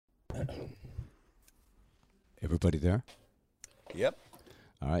Everybody there? Yep.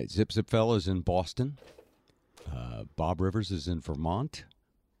 All right. Zip Fella is in Boston. Bob Rivers is in Vermont.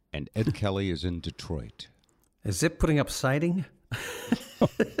 And Ed Kelly is in Detroit. Is Zip putting up siding?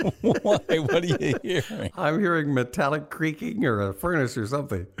 Why? What are you hearing? I'm hearing metallic creaking or a furnace or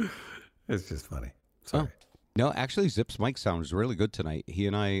something. It's just funny. Sorry. Oh. No, actually, Zip's mic sounds really good tonight. He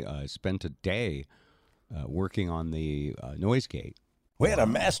and I spent a day working on the noise gate. We had a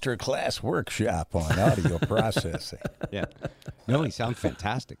master class workshop on audio processing. Yeah. No, he sounds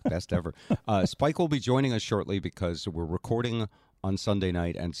fantastic. Best ever. Spike will be joining us shortly because we're recording on Sunday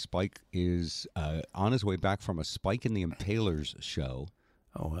night, and Spike is on his way back from a Spike and The Impalers show.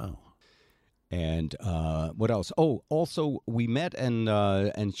 Oh, wow. And what else? Oh, also, we met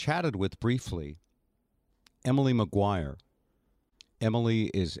and chatted with briefly Emily McGuire. Emily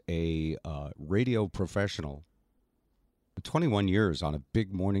is a radio professional, 21 years on a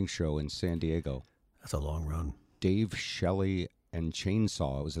big morning show in San Diego. That's a long run. Dave Shelley and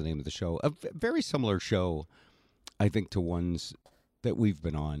Chainsaw was the name of the show. A very similar show, I think, to ones that we've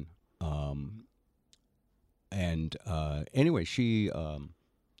been on. Anyway, she's on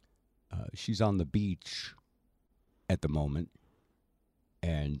the beach at the moment,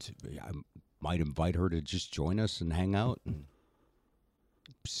 and I might invite her to just join us and hang out and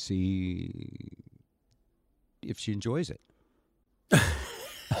see if she enjoys it.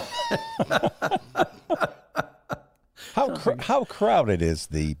 How crowded is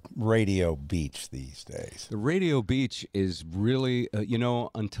the radio beach these days? The radio beach is really,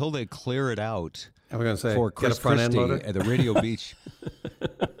 until they clear it out. I was going to say, for get Chris a front end Christie, loader. the radio beach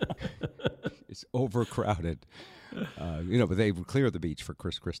is overcrowded. But they clear the beach for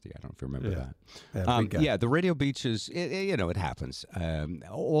Chris Christie. I don't know if you remember that. Yeah, the radio beach is, it happens.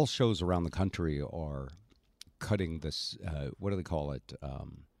 All shows around the country are cutting this, what do they call it?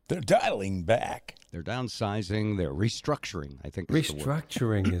 They're dialing back. They're downsizing. They're restructuring, I think.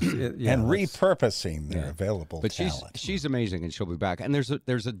 Restructuring is it, yeah, and repurposing their available but talent. She's amazing, and she'll be back. And there's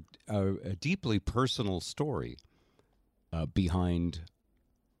a deeply personal story behind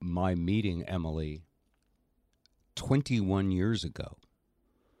my meeting Emily 21 years ago.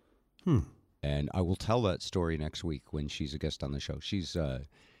 And I will tell that story next week when she's a guest on the show. She's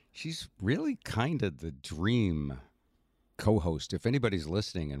really kind of the dream co-host. If anybody's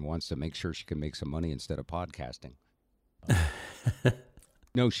listening and wants to make sure she can make some money instead of podcasting.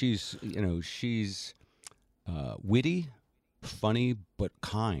 No, she's witty, funny, but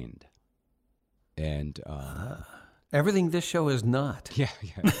kind. And everything this show is not. Yeah.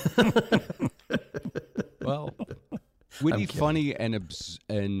 Well, witty, funny, and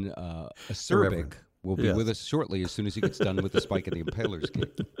acerbic will be with us shortly as soon as he gets done with the Spike and The Impalers game.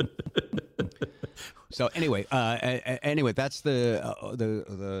 So anyway, that's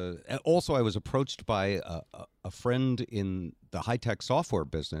the. Also, I was approached by a friend in the high-tech software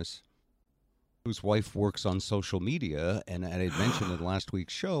business, whose wife works on social media, and I had mentioned in last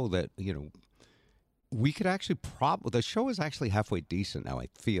week's show that we could actually the show is actually halfway decent now, I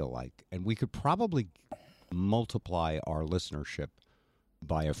feel like, and we could probably multiply our listenership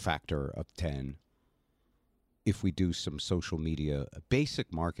by a factor of 10 if we do some social media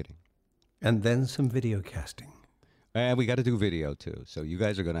basic marketing. And then some video casting. And we got to do video, too. So you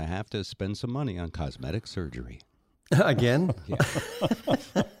guys are going to have to spend some money on cosmetic surgery. Again? Yeah.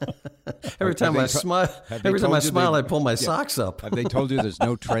 Every time I smile, I pull my socks up. Have they told you there's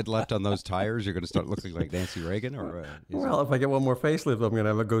no tread left on those tires? You're going to start looking like Nancy Reagan? Well, if I get one more facelift, I'm going to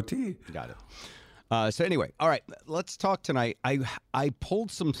have a goatee. Got it. So anyway, all right, let's talk tonight. I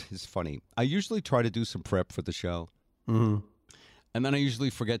pulled some, it's funny. I usually try to do some prep for the show. Mm-hmm. And then I usually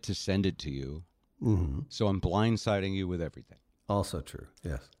forget to send it to you. Mm-hmm. So I'm blindsiding you with everything. Also true,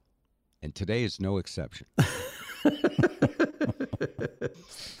 yes. And today is no exception.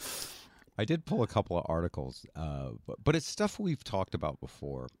 I did pull a couple of articles, but it's stuff we've talked about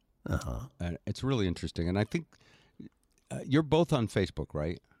before. Uh-huh. And it's really interesting. And I think you're both on Facebook,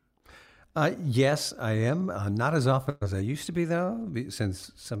 right? Yes, I am. Not as often as I used to be, though,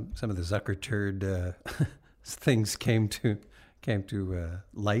 since some of the Zucker turd things came to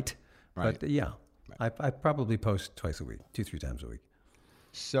light. Right. But yeah, right. I probably post twice a week, 2-3 times a week.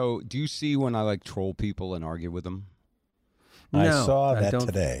 So do you see when I like troll people and argue with them? I saw that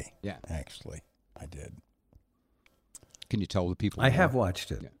today. Yeah. Actually, I did. Can you tell the people? I have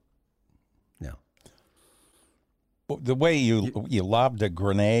watched it. Yeah. Well, the way you lobbed a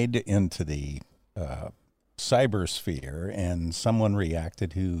grenade into the cybersphere, and someone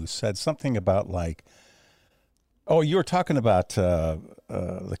reacted who said something about like, "Oh, you were talking about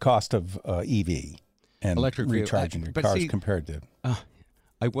the cost of EV and electric recharging your cars compared to."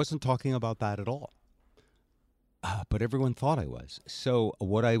 I wasn't talking about that at all. But everyone thought I was. So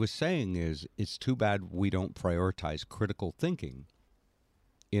what I was saying is it's too bad we don't prioritize critical thinking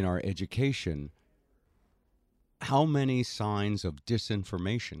in our education. How many signs of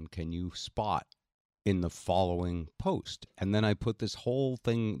disinformation can you spot in the following post? And then I put this whole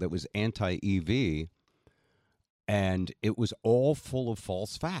thing that was anti-EV, and it was all full of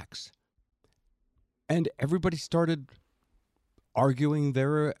false facts. And everybody started arguing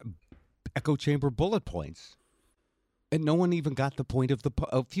their echo chamber bullet points. And no one even got the point of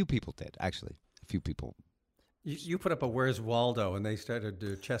a few people did, actually. A few people. You put up a Where's Waldo, and they started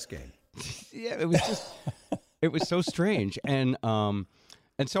a chess game. Yeah, it was just, it was so strange. And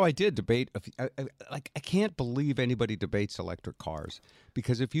so I did debate. I can't believe anybody debates electric cars,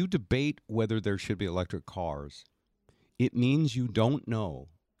 because if you debate whether there should be electric cars, it means you don't know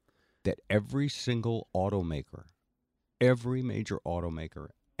that every single automaker, every major automaker,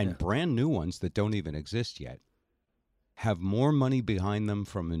 and brand new ones that don't even exist yet, have more money behind them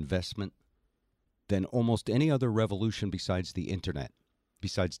from investment than almost any other revolution besides the internet,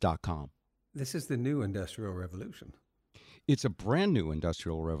 besides .com. This is the new industrial revolution. It's a brand new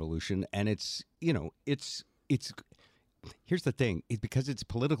industrial revolution, and it's here's the thing, because it's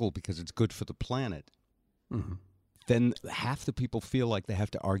political, because it's good for the planet, then half the people feel like they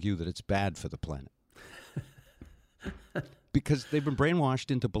have to argue that it's bad for the planet. Because they've been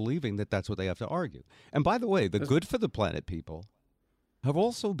brainwashed into believing that that's what they have to argue. And by the way, the good for the planet people have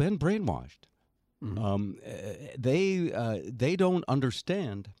also been brainwashed. They don't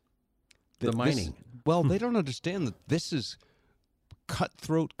understand the mining. They don't understand that this is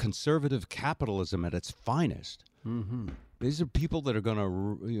cutthroat conservative capitalism at its finest. These are people that are going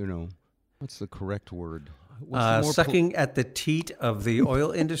to, what's the correct word? Sucking at the teat of the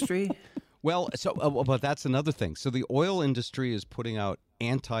oil industry? Well, but that's another thing. So the oil industry is putting out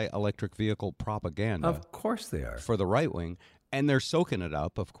anti-electric vehicle propaganda. Of course they are. For the right wing, and they're soaking it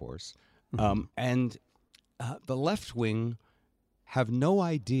up, of course. And the left wing have no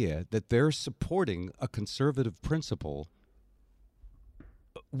idea that they're supporting a conservative principle,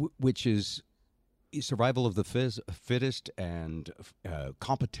 which is survival of the fittest and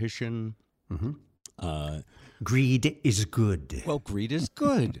competition. Greed is good. Well, greed is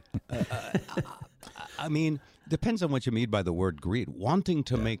good. I mean, depends on what you mean by the word greed. Wanting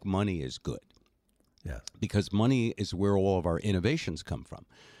to make money is good. Yeah. Because money is where all of our innovations come from.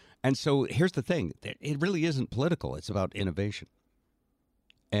 And so here's the thing. It really isn't political. It's about innovation.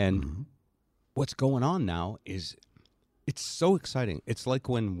 And what's going on now is it's so exciting. It's like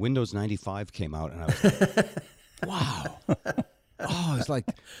when Windows 95 came out, and I was like, wow. Oh, it's like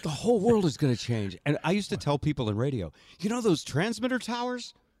the whole world is going to change. And I used to tell people in radio, those transmitter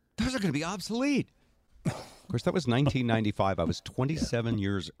towers, those are going to be obsolete. Of course, that was 1995. I was 27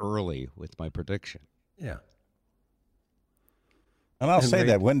 years early with my prediction. Yeah. And I'll say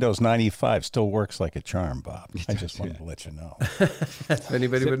that Windows 95 still works like a charm, Bob. I just wanted to let you know. If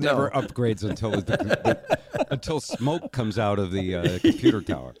anybody would know. Never upgrades until smoke comes out of the computer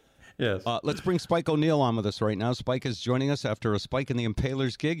tower. Yes. Let's bring Spike O'Neill on with us right now. Spike is joining us after a Spike and the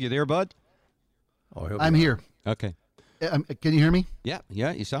Impalers gig. You there, bud? I'm here. Okay. Can you hear me? Yeah.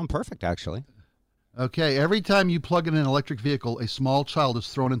 You sound perfect, actually. Okay. Every time you plug in an electric vehicle, a small child is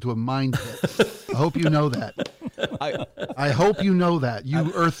thrown into a mine pit. I hope you know that. I hope you know that,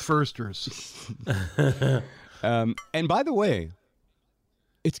 you Earth firsters. And by the way,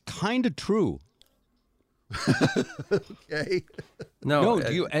 it's kind of true. Okay. No,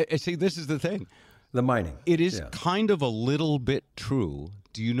 see, this is the thing. The mining. It is kind of a little bit true.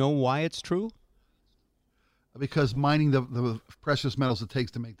 Do you know why it's true? Because mining the precious metals it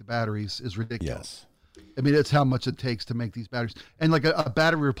takes to make the batteries is ridiculous. Yes. I mean, it's how much it takes to make these batteries. And like a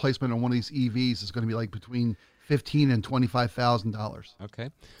battery replacement on one of these EVs is going to be like between $15,000 and $25,000. Okay.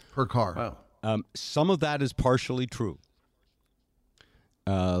 Per car. Wow. Some of that is partially true.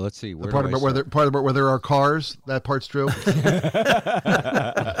 Let's see. The part about where there are cars, that part's true.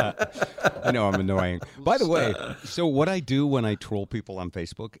 I know I'm annoying. By the way, so what I do when I troll people on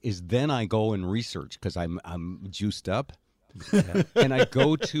Facebook is then I go and research because I'm juiced up, and I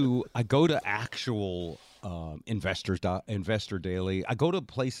go to actual Investor Daily. I go to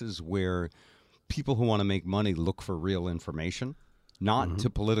places where people who want to make money look for real information, not to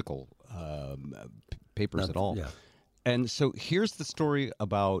political papers at all. Yeah. And so here's the story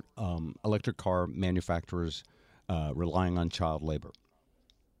about electric car manufacturers relying on child labor.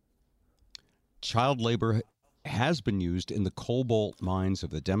 Child labor has been used in the Cobalt mines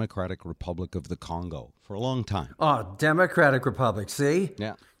of the Democratic Republic of the Congo for a long time. Oh, Democratic Republic, see?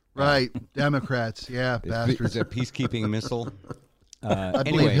 Yeah. Right. Democrats, yeah, bastards. It's a peacekeeping missile. I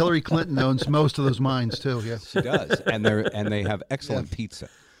believe Hillary Clinton owns most of those mines too. Yeah, she does, and they have excellent pizza.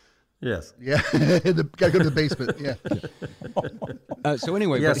 Yes. Yeah, gotta go to the basement. Yeah. So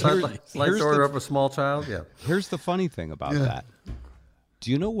anyway, yes, but like to order up a small child. Yeah. Here's the funny thing about that. Do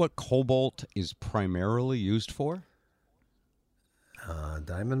you know what cobalt is primarily used for?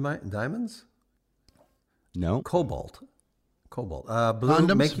 Diamonds? No. Cobalt. Blue,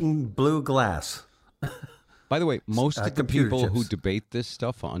 Condoms? making blue glass. By the way, most of the computer people who chips. debate this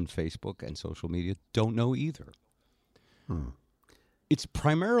stuff on Facebook and social media don't know either. It's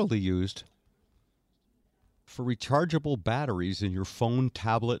primarily used for rechargeable batteries in your phone,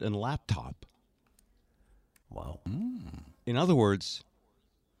 tablet, and laptop. Wow. In other words,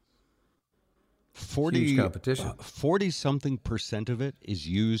 Huge competition. 40-something% of it is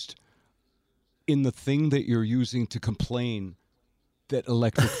used in the thing that you're using to complain that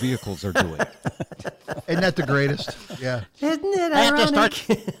electric vehicles are doing. Isn't that the greatest? Yeah. Isn't it I have to ironic?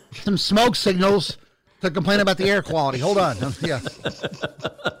 start some smoke signals to complain about the air quality. Hold on. Yeah.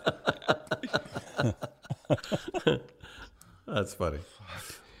 That's funny.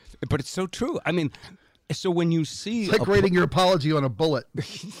 But it's so true. I mean, so when you see... It's like rating your apology on a bullet.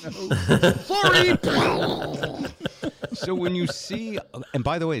 Sorry. So when you see... And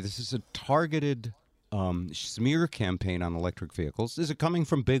by the way, this is a targeted smear campaign on electric vehicles. Is it coming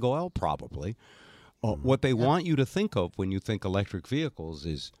from big oil? Probably. What they want you to think of when you think electric vehicles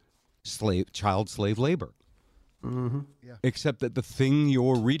is child slave labor. Yeah. Except that the thing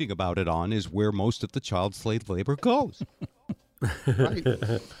you're reading about it on is where most of the child slave labor goes. Right.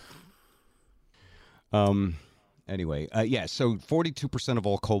 Anyway, so 42% of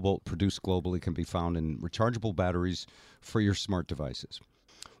all cobalt produced globally can be found in rechargeable batteries for your smart devices.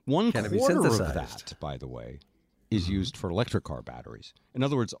 One Can it be quarter of synthesized? that, by the way, is used for electric car batteries. In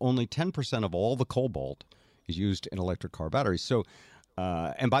other words, only 10% of all the cobalt is used in electric car batteries. So,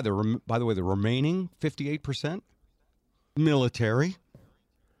 and by the way, the remaining 58%, military,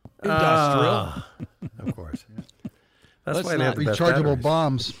 industrial. Of course. That's Let's why they have the best Rechargeable batteries.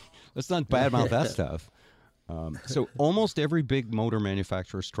 bombs. Let's not badmouth that stuff. So almost every big motor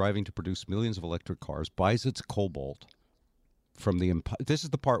manufacturer striving to produce millions of electric cars buys its cobalt from the... This is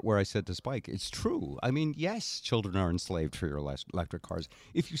the part where I said to Spike, it's true. I mean, yes, children are enslaved for your electric cars.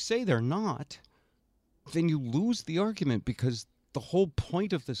 If you say they're not, then you lose the argument, because the whole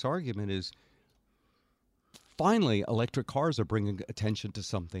point of this argument is finally electric cars are bringing attention to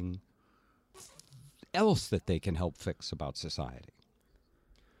something else that they can help fix about society.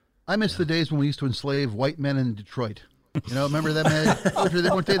 I miss the days when we used to enslave white men in Detroit. You know, remember them?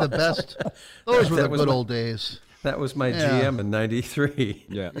 Weren't they the best? Those were the good old days. That was my Yeah. GM in '93.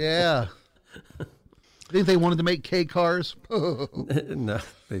 Yeah. Yeah. Think they wanted to make K cars? No,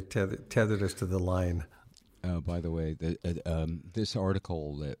 they tethered us to the line. By the way, this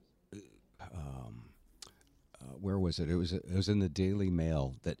article that where was it? It was in the Daily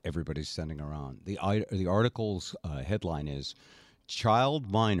Mail that everybody's sending around. The article's headline is "Child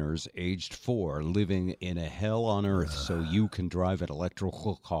minors aged 4 living in a hell on earth so you can drive an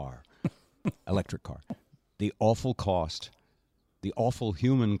electric car." The awful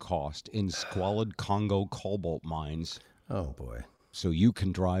human cost in squalid Congo cobalt mines. Oh boy! So you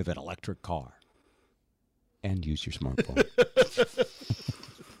can drive an electric car and use your smartphone.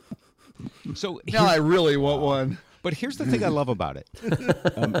 So Now I really want one. But here's the thing I love about it.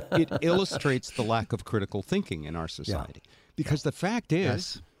 It illustrates the lack of critical thinking in our society. Because the fact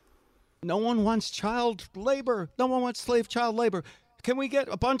is, no one wants child labor. No one wants slave child labor. Can we get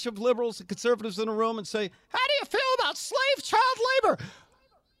a bunch of liberals and conservatives in a room and say, how do you feel about slave child labor?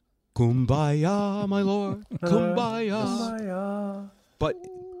 Kumbaya, my lord. Kumbaya. But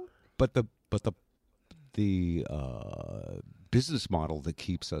the business model that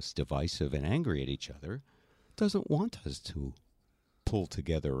keeps us divisive and angry at each other doesn't want us to pull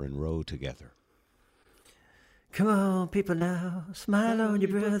together and row together. Come on, people now, smile on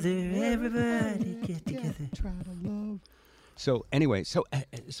your brother. Everybody get together. Try to love. So anyway, so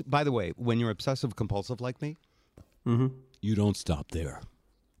by the way, when you're obsessive compulsive like me, you don't stop there.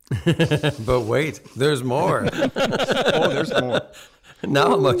 But wait, there's more. Oh, there's more. Now,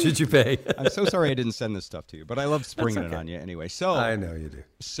 how much did you pay? I'm so sorry I didn't send this stuff to you, but I love springing it on you anyway. So I know you do.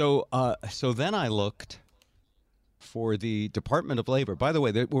 So then I looked for the Department of Labor. By the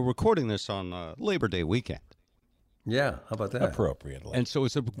way, we're recording this on Labor Day weekend. Yeah, how about that? Appropriately. And so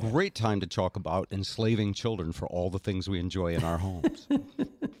it's a great time to talk about enslaving children for all the things we enjoy in our homes.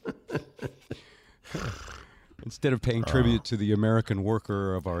 Instead of paying tribute to the American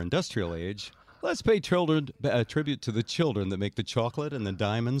worker of our industrial age, let's pay tribute to the children that make the chocolate and the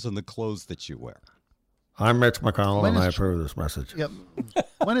diamonds and the clothes that you wear. I'm Mitch McConnell, When and I is- approve this message. Yep.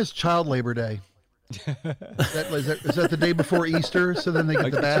 When is Child Labor Day? Is that the day before Easter? So then they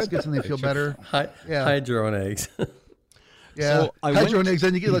get the baskets and they feel better. Yeah. Hide your own eggs. Yeah. So I Hide your went- own eggs,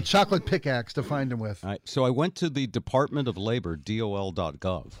 and you get a chocolate pickaxe to find them with. All right, so I went to the Department of Labor,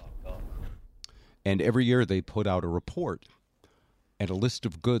 DOL.gov, and every year they put out a report and a list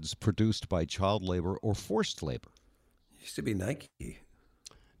of goods produced by child labor or forced labor. Used to be Nike.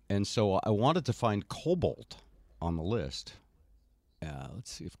 And so I wanted to find Cobalt on the list.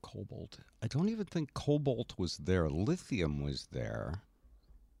 Let's see if Cobalt... I don't even think Cobalt was there. Lithium was there.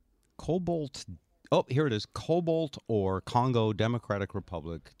 Cobalt... Oh, here it is. Cobalt or Congo Democratic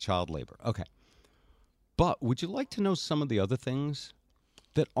Republic child labor. Okay. But would you like to know some of the other things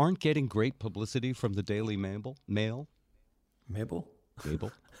that aren't getting great publicity from the Daily Mail? Mabel? Mabel?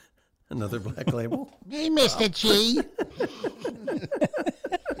 Another black label? Hey, Mr. G.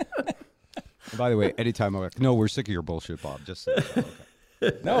 By the way, anytime no, we're sick of your bullshit, Bob. Just say so.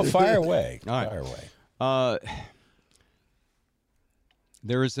 Okay. No, fire away. All right. Fire away.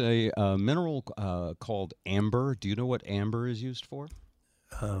 There is a mineral called amber. Do you know what amber is used for?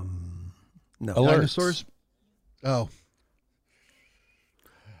 No. Alerts. Dinosaurs? Oh.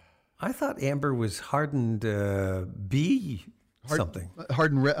 I thought amber was hardened bee something.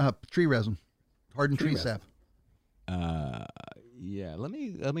 Hardened tree resin. Hardened tree resin. sap. Yeah. Let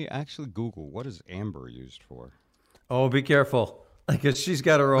me actually Google what is amber used for. Oh, be careful. Because she's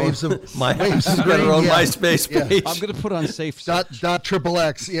got her own Waves of- she's waves of got her green, own yeah. MySpace Yeah. page. I'm going to put on safe. Dot triple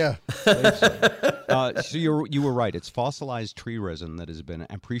X, yeah. So you were right. It's fossilized tree resin that has been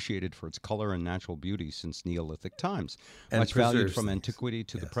appreciated for its color and natural beauty since Neolithic times. And Much valued preserves from things. antiquity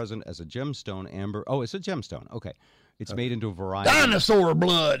to the present as a gemstone. Amber. Oh, it's a gemstone. Okay. It's made into a variety. Dinosaur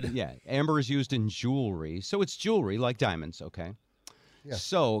blood. Yeah, amber is used in jewelry, so it's jewelry like diamonds. Okay. Yeah.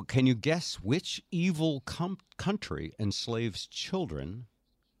 So, can you guess which evil country enslaves children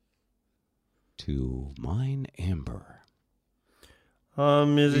to mine amber?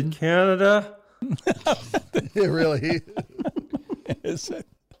 Is it Canada? Yeah, really. Is it?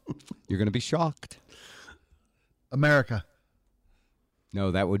 You're going to be shocked. America.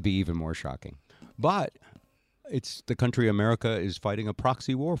 No, that would be even more shocking. But it's the country America is fighting a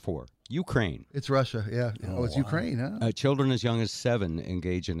proxy war for, Ukraine. It's Russia, yeah. Oh, it's Ukraine, huh? Children as young as 7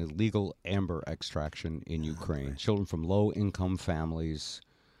 engage in illegal amber extraction in Ukraine. Children from low-income families.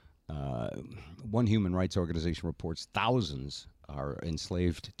 One human rights organization reports thousands are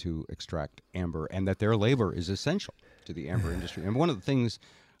enslaved to extract amber, and that their labor is essential to the amber industry. And one of the things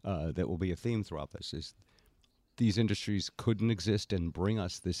that will be a theme throughout this is these industries couldn't exist and bring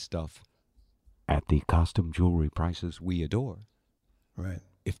us this stuff at the costume jewelry prices we adore Right.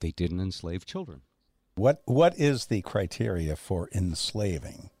 if they didn't enslave children. What is the criteria for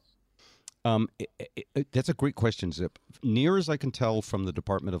enslaving? That's a great question, Zip. Near as I can tell from the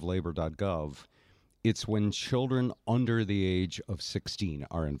Department of Labor.gov, it's when children under the age of 16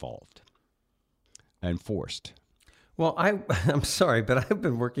 are involved and forced. Well, I'm sorry, but I've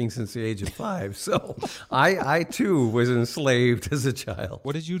been working since the age of 5, so I too was enslaved as a child.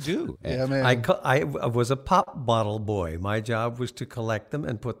 What did you do? Yeah, man. I was a pop bottle boy. My job was to collect them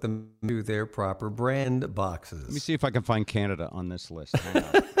and put them to their proper brand boxes. Let me see if I can find Canada on this list. Hang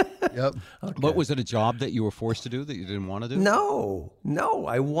on. Yep. What was it, a job that you were forced to do that you didn't want to do? No,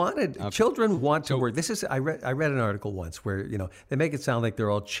 I wanted children want to work. This is I read an article once where they make it sound like they're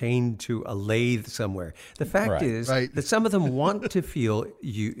all chained to a lathe somewhere. The fact Right. is that some of them want to feel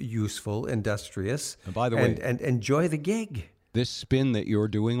useful, industrious, And by the way- and enjoy the gig. This spin that you're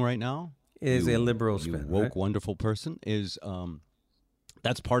doing right now Is a liberal you spin, woke, right? wonderful person, is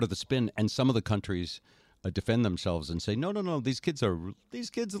that's part of the spin. And some of the countries defend themselves and say, no, these kids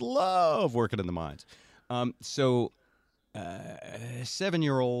love working in the mines. So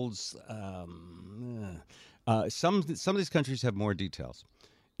 7-year-olds, some of these countries have more details.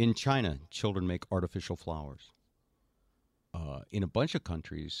 In China, children make artificial flowers. In a bunch of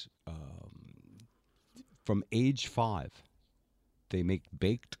countries, from age 5, they make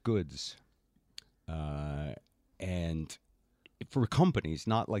baked goods. And for companies,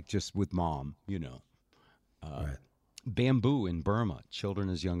 not like just with mom, Right. Bamboo in Burma, children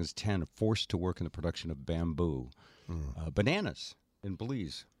as young as 10 are forced to work in the production of bamboo. Bananas in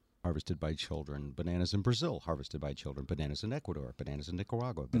Belize, harvested by children. Bananas in Brazil, harvested by children. Bananas in Ecuador, bananas in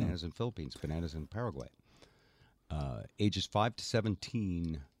Nicaragua, bananas in Philippines, bananas in Paraguay. Ages 5 to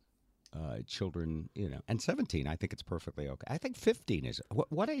 17, children, and 17, I think it's perfectly okay. I think 15 is,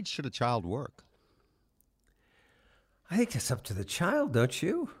 what age should a child work? I think that's up to the child, don't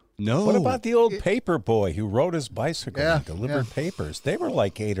you? No. What about the old paper boy who rode his bicycle Yeah, and delivered yeah. papers? They were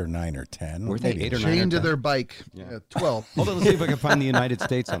like 8 or 9 or 10. Were they maybe 8 or 9 or Chained to 10? their bike. Yeah. 12. Hold on, let's see if I can find the United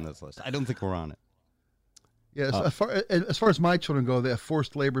States on this list. I don't think we're on it. Yeah, as far as my children go, the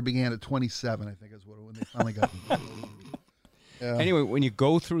forced labor began at 27, I think is when they finally got. Yeah. Anyway, when you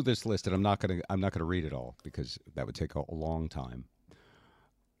go through this list, and I'm not gonna read it all because that would take a long time.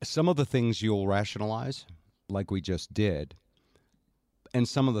 Some of the things you'll rationalize, like we just did, and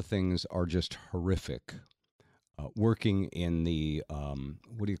some of the things are just horrific. Working in the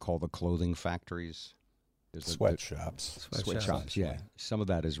what do you call the clothing factories? Sweatshops. Sweatshops, yeah. Some of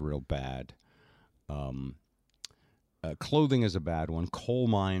that is real bad. Clothing is a bad one. Coal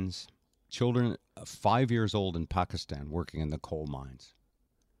mines. Children 5 years old in Pakistan working in the coal mines.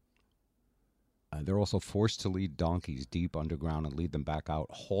 They're also forced to lead donkeys deep underground and lead them back out,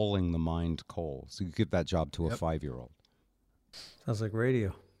 hauling the mined coal. So you give that job to a 5-year-old. Sounds like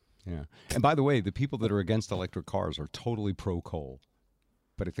radio. Yeah. And by the way, the people that are against electric cars are totally pro-coal.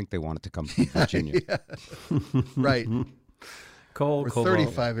 But I think they want it to come from Virginia. Right. Coal, Or Cobalt.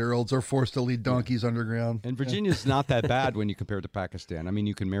 35-year-olds are forced to lead donkeys underground. And Virginia's not that bad when you compare it to Pakistan. I mean,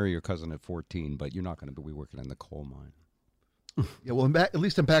 you can marry your cousin at 14, but you're not going to be working in the coal mine. Yeah, well, at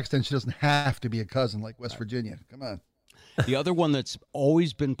least in Pakistan, she doesn't have to be a cousin like West Virginia. Come on. The other one that's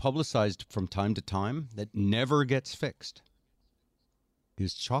always been publicized from time to time that never gets fixed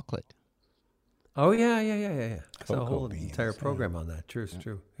is chocolate. Oh, yeah. It's a Cocoa whole beans, entire program on that. True, it's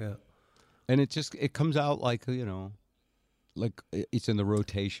true. Yeah. And it comes out like, like it's in the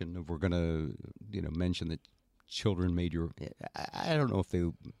rotation of we're going to, mention that children made your, I don't know if they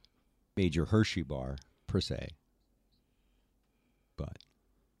made your Hershey bar per se, but.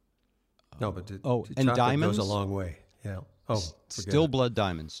 No, but and chocolate diamonds goes a long way. Yeah. Oh, still blood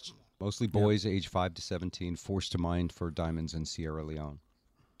diamonds. Mostly boys age 5 to 17 forced to mine for diamonds in Sierra Leone.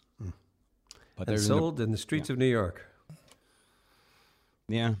 But and sold in the streets of New York.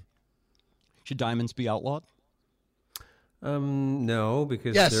 Yeah. Should diamonds be outlawed? No,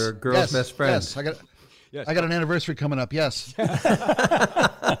 because Yes. they're a girl's best friend. Yes. I got an anniversary coming up. Yes. That's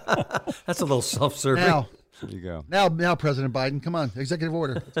a little self-serving. Now, There you go. now, President Biden, come on, executive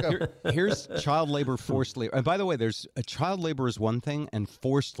order. Let's go. Here's child labor, forced labor. And by the way, there's a child labor is one thing, and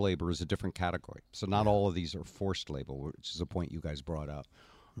forced labor is a different category. So not all of these are forced labor, which is a point you guys brought up.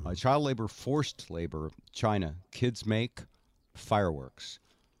 Child labor, forced labor, China, kids make fireworks,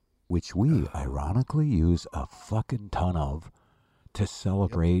 which we ironically use a fucking ton of to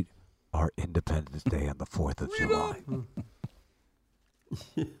celebrate our Independence Day on the 4th of July.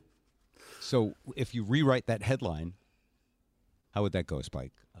 So if you rewrite that headline, how would that go,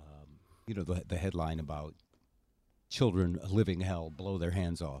 Spike? The headline about children living hell blow their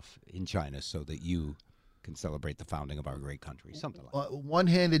hands off in China so that you can celebrate the founding of our great country. Something like that.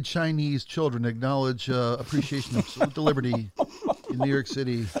 One-handed Chinese children acknowledge appreciation of salute to liberty in New York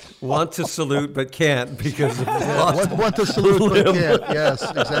City. Want to salute but can't because of Want to salute but can't. Yes,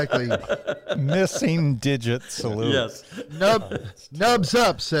 exactly. Missing digit salute. Yes. Nubs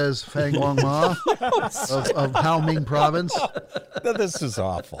Up, says Fang Wong Ma of Haoming Province. No, this is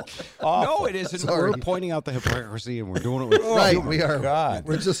awful. No, it isn't. Sorry. We're pointing out the hypocrisy, and we're doing it with Right, we are. God.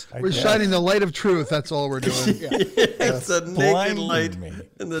 We're shining the light of truth. That's all we're doing. It's a naked Blinding light me.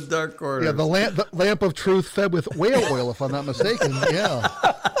 in the dark corner. Yeah, the lamp of truth fed with whale oil, if I'm not mistaken. Yeah.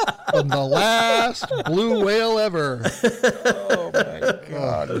 From the last blue whale ever. Oh, my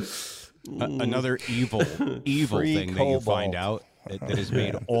God. another evil Free thing that you Cobalt. find out that is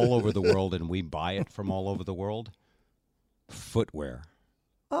made all over the world, and we buy it from all over the world. Footwear.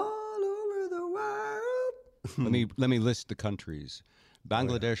 All over the world. Let me list the countries: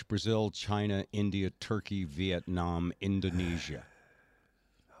 Bangladesh, Brazil, China, India, Turkey, Vietnam, Indonesia.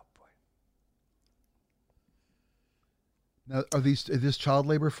 Now, is this child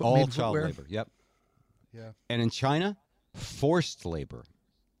labor? All made child footwear? labor. Yep. Yeah. And in China, forced labor.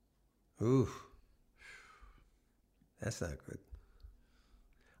 Ooh. That's not good.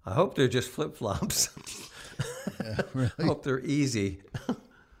 I hope they're just flip-flops. Yeah, really. I hope they're easy.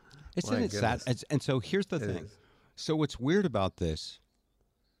 Isn't My it sad? goodness. And so here's the thing. is. So what's weird about this,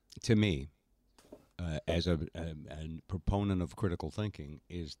 to me, as a proponent of critical thinking,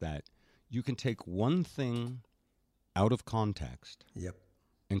 is that you can take one thing out of context Yep.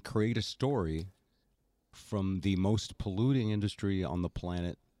 and create a story from the most polluting industry on the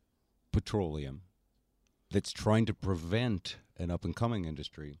planet, petroleum, that's trying to prevent an up-and-coming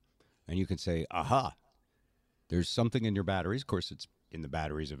industry. And you can say, aha, there's something in your batteries. Of course, it's in the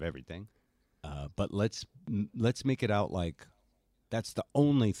batteries of everything. But let's make it out like that's the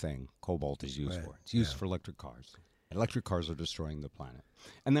only thing cobalt is used Right, for. It's used for electric cars. Electric cars are destroying the planet.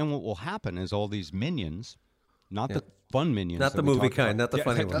 And then what will happen is all these minions, not the fun minions. Not the movie kind, not the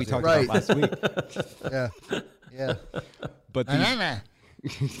funny ones. We talked about last week. Yeah. Yeah. But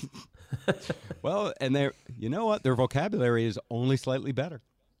these, well, and they're, you know what? Their vocabulary is only slightly better.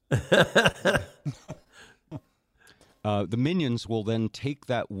 The minions will then take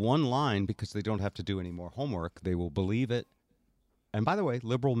that one line because they don't have to do any more homework. They will believe it. And by the way,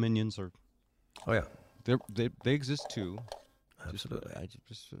 liberal minions are. Oh yeah, they exist too. absolutely.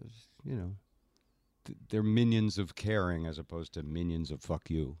 Just you know, they're minions of caring as opposed to minions of fuck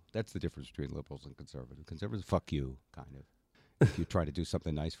you. That's the difference between liberals and conservatives. Conservatives, fuck you, kind of. If you try to do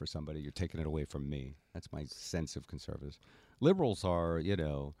something nice for somebody, you're taking it away from me. That's my sense of conservatives. Liberals are, you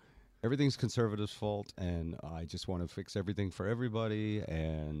know, everything's conservatives' fault, and I just want to fix everything for everybody,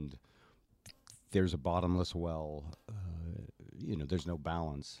 and there's a bottomless well. You know, there's no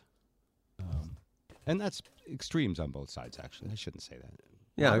balance. And that's extremes on both sides, actually. I shouldn't say that.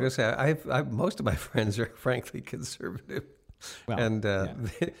 Yeah, I was going to say, I most of my friends are frankly conservative. Well, and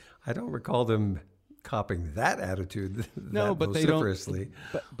I don't recall them copying that attitude. No, but they don't.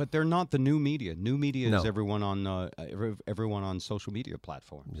 But they're not the new media. New media is everyone on social media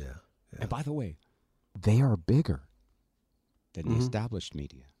platforms. Yeah. And by the way, they are bigger than the established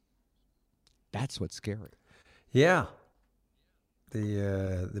media. That's what's scary. Yeah.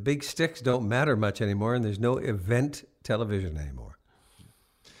 The big sticks don't matter much anymore, and there's no event television anymore.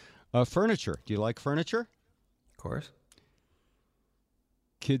 Furniture. Do you like furniture? Of course.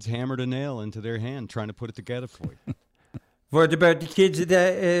 Kids hammered a nail into their hand trying to put it together for you. What about the kids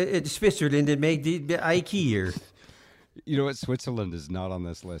at Switzerland that make the IKEA? You know what? Switzerland is not on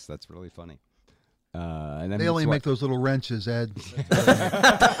this list. That's really funny. And then They only make those little wrenches, Ed.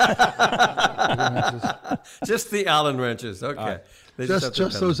 Just the Allen wrenches. Okay.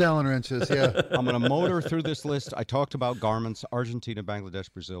 Just those Allen wrenches, yeah. I'm going to motor through this list. I talked about garments: Argentina,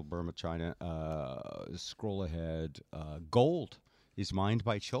 Bangladesh, Brazil, Burma, China. Scroll ahead. Gold is mined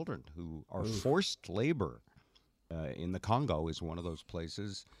by children who are forced labor. In the Congo is one of those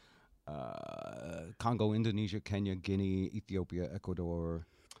places. Congo, Indonesia, Kenya, Guinea, Ethiopia, Ecuador,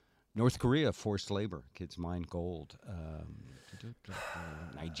 North Korea, forced labor. Kids mine gold.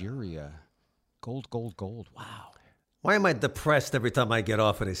 Nigeria, gold. Wow. Why am I depressed every time I get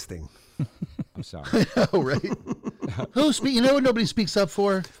off of this thing? I'm sorry. Oh, right. You know what nobody speaks up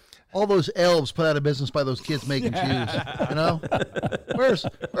for? All those elves put out of business by those kids making shoes. You know, where's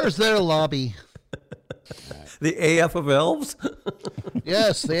their lobby? The AF of elves?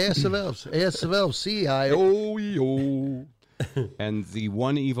 Yes, the AS of elves. AS of elves. CIO. And the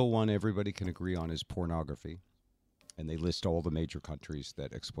one evil one everybody can agree on is pornography. And they list all the major countries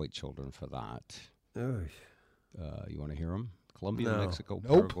that exploit children for that. You want to hear them? Colombia, Mexico,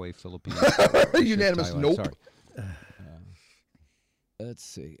 Paraguay, Philippines. Unanimous Thailand. nope. Sorry. Let's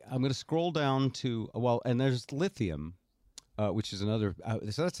see. I'm going to scroll down to, and there's lithium, which is another,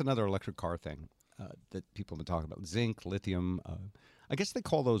 so that's another electric car thing that people have been talking about. Zinc, lithium. I guess they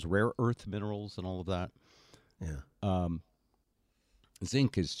call those rare earth minerals and all of that. Yeah.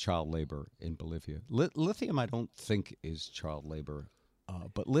 Zinc is child labor in Bolivia. Lithium, I don't think, is child labor.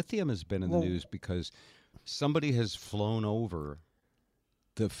 But lithium has been in the news because somebody has flown over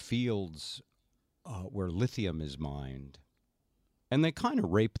the fields where lithium is mined, and they kind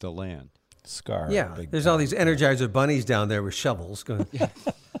of rape the land. Yeah, there's all these Energizer bunnies down there with shovels going,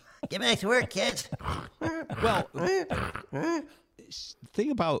 Get back to work, kids. Well, the thing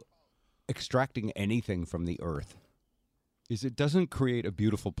about extracting anything from the earth is it doesn't create a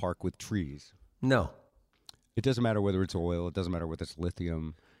beautiful park with trees. No. It doesn't matter whether it's oil. It doesn't matter whether it's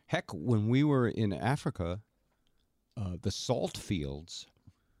lithium. Heck, when we were in Africa, the salt fields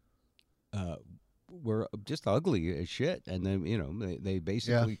were just ugly as shit. And then, they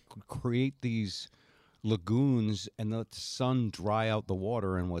basically create these lagoons and let the sun dry out the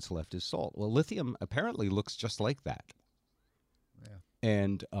water, and what's left is salt. Well, lithium apparently looks just like that. Yeah.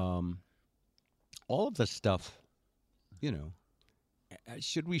 And all of this stuff,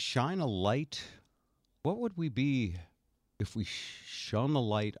 should we shine a light? What would we be if we shone a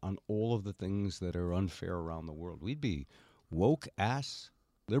light on all of the things that are unfair around the world? We'd be woke-ass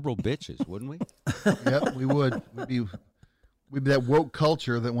liberal bitches, wouldn't we? Yep, we would. We'd be that woke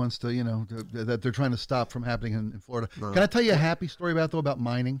culture that wants to, that they're trying to stop from happening in Florida. No. Can I tell you a happy story about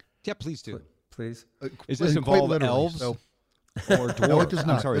mining? Yeah, please do. Please. Does this involve elves or dwarves? No, it does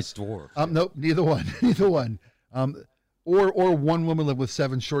not. I'm sorry, it's dwarves. Nope, neither one. Neither one. Or one woman lived with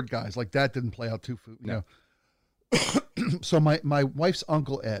 7 short guys. Like, that didn't play out too, know. So my wife's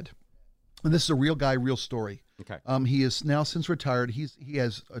uncle Ed, and this is a real guy, real story. Okay. He is now since retired. He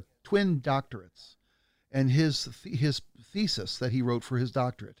has twin doctorates and his thesis that he wrote for his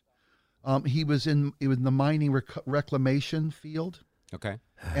doctorate. He was in the mining reclamation field. Okay.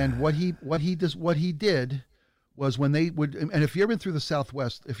 And what he did was when they would, and if you've ever been through the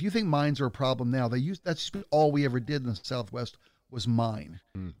Southwest, if you think mines are a problem now, that's all we ever did in the Southwest was mine.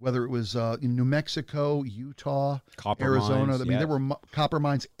 Whether it was in New Mexico, Utah, Copper Arizona. mines, I mean, yes. there were copper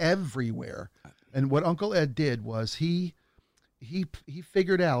mines everywhere. And what Uncle Ed did was he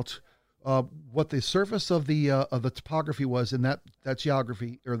figured out what the surface of the topography was in that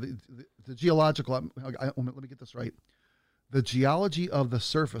geography, or the geological. Let me get this right. The geology of the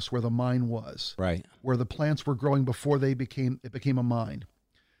surface where the mine was, Right. where the plants were growing before it became a mine.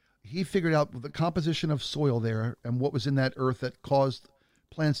 He figured out the composition of soil there and what was in that earth that caused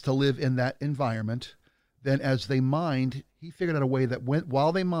plants to live in that environment. Then as they mined, he figured out a way that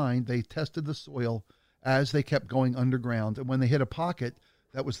while they mined, they tested the soil as they kept going underground. And when they hit a pocket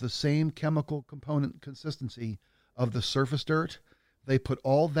that was the same chemical component consistency of the surface dirt, they put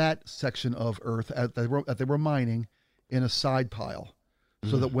all that section of earth that they were mining in a side pile,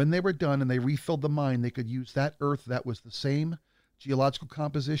 so that when they were done and they refilled the mine, they could use that earth that was the same geological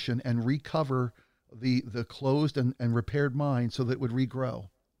composition and recover the closed and repaired mine so that it would regrow.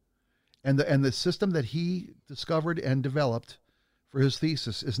 And the system that he discovered and developed for his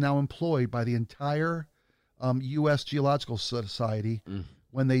thesis is now employed by the entire U.S. Geological Society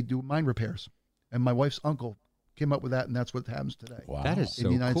when they do mine repairs. And my wife's uncle came up with that, and that's what happens today. Wow. That is in so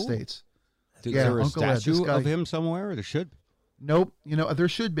the United cool. States. Is Yeah, there a Uncle Ed, this statue guy- of him somewhere? There should. Nope. There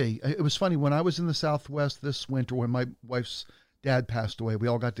should be. It was funny when I was in the Southwest this winter when my wife's dad passed away. We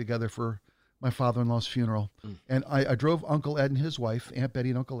all got together for my father-in-law's funeral, and I drove Uncle Ed and his wife, Aunt Betty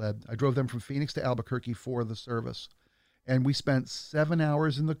and Uncle Ed. I drove them from Phoenix to Albuquerque for the service, and we spent 7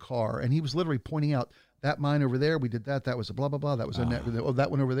 hours in the car. And he was literally pointing out that mine over there. We did that. That was a blah blah blah. That was a net. Oh, that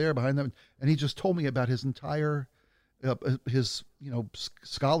one over there behind them. And he just told me about his entire his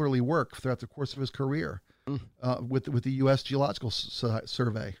scholarly work throughout the course of his career with the U.S. Geological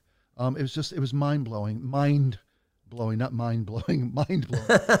Survey. It was mind blowing, not mind blowing, mind blowing.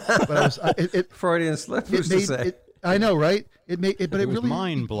 But it Freudian slip. Who's to say? I know, right? It was really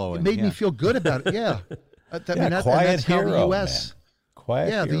mind-blowing, It made me yeah. feel good about it. Yeah, quiet that's how hero, the U.S. man. Quiet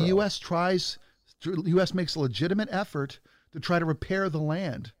Yeah, hero. the U.S. makes a legitimate effort to try to repair the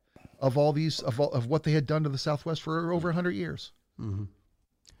land of all these of what they had done to the Southwest for over 100 years.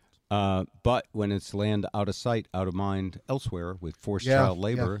 But when it's land out of sight, out of mind elsewhere with forced Yeah, child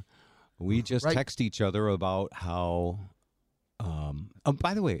labor, we just Right. text each other about how. Oh,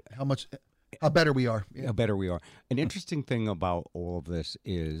 by the way, How better we are. Yeah. how better we are. An interesting thing about all of this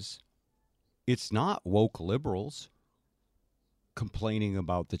is it's not woke liberals complaining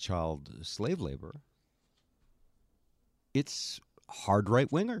about the child slave labor. It's hard right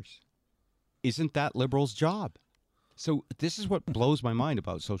wingers. Isn't that liberals' job? So this is what blows my mind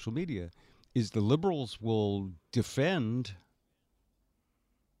about social media is the liberals will defend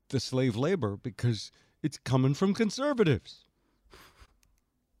the slave labor because it's coming from conservatives.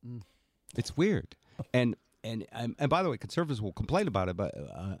 It's weird. And by the way, conservatives will complain about it, but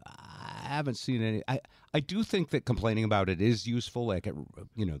I haven't seen any. I do think that complaining about it is useful. Like,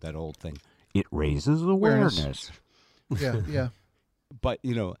 that old thing. It raises awareness. Yeah, yeah. But,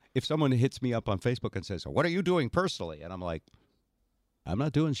 if someone hits me up on Facebook and says, what are you doing personally? And I'm like, I'm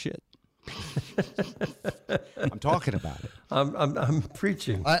not doing shit. I'm talking about it. I'm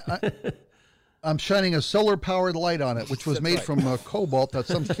preaching. I'm shining a solar-powered light on it, which was made from cobalt that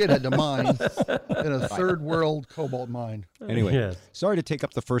some kid had to mine in a third-world cobalt mine. Anyway, Yes. sorry to take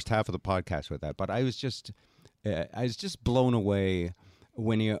up the first half of the podcast with that, but I was just blown away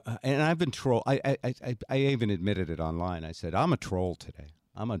when you and I've been troll. I even admitted it online. I said I'm a troll today.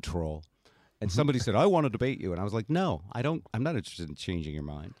 I'm a troll, and somebody said I want to debate you, and I was like, no, I don't. I'm not interested in changing your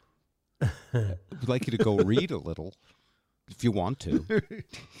mind. I'd like you to go read a little if you want to.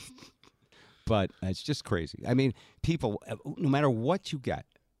 But it's just crazy. I mean, people, no matter what you get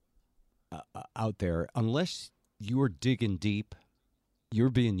out there, unless you're digging deep, you're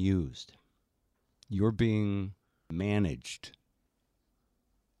being used. You're being managed.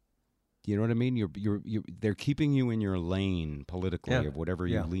 You know what I mean? You're they're keeping you in your lane politically Yeah. of whatever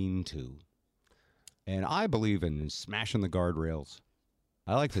you Yeah. lean to. And I believe in smashing the guardrails.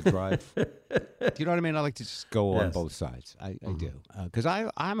 I like to drive. Do you know what I mean? I like to just go on Yes. both sides. I do. Because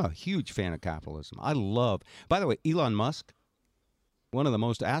I'm a huge fan of capitalism. I love, by the way, Elon Musk, one of the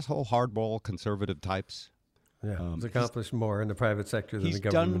most asshole, hardball, conservative types. Yeah, he's accomplished more in the private sector than He's the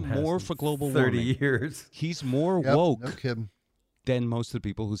government done has more in for global 30 warming. years. He's more Yep, woke no kidding. than most of the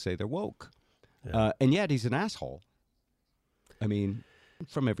people who say they're woke. Yeah. And yet he's an asshole. I mean,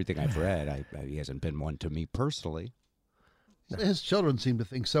 From everything I've read, he hasn't been one to me personally. His children seem to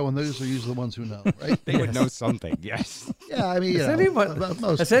think so, and those are usually the ones who know, right? They would know something, yes. Yeah, I mean,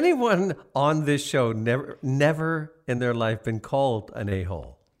 Has anyone on this show never in their life been called an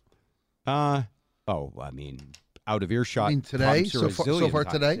a-hole? I mean, out of earshot. I mean, today? So far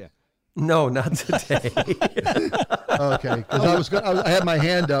times, today? yeah. No, not today. Okay, because I had my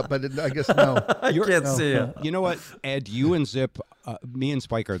hand up, but I guess no. I can't see it. You know what, Ed? You and Zip, me and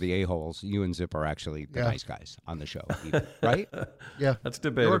Spike are the a-holes. You and Zip are actually the nice guys on the show, even, right? Yeah, That's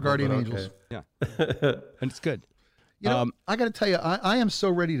debatable. You're guardian but angels. Yeah, and it's good. You know, I got to tell you, I am so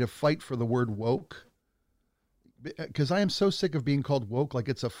ready to fight for the word woke because I am so sick of being called woke like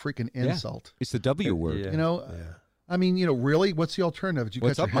it's a freaking insult. It's the W word. Yeah. You know, I mean, really, what's the alternative? Did you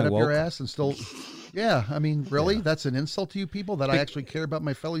What's cut your up, head my up your woke? ass and still? Yeah, I mean, really, that's an insult to you people that I actually care about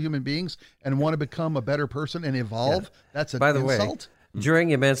my fellow human beings and want to become a better person and evolve. That's an By the insult. way,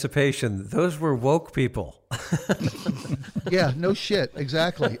 during emancipation, those were woke people. Yeah, no shit.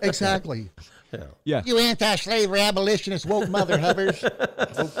 Exactly. Yeah. You anti-slavery abolitionist woke mother hubbers.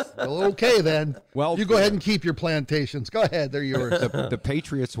 Well, okay then. Well, you go ahead and keep your plantations. Go ahead, they're yours. The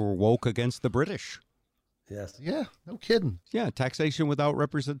Patriots were woke against the British. Yes. Yeah, no kidding. Yeah, taxation without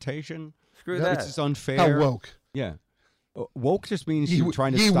representation. Screw Yeah, that. Which is unfair. How woke? Yeah. Woke just means Ye- you're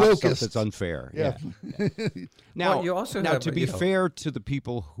trying to ye stop stuff wokest. that's unfair. Yeah. Now, Well, you also now have, to be you know- fair to the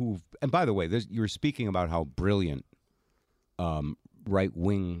people who, and by the way, you were speaking about how brilliant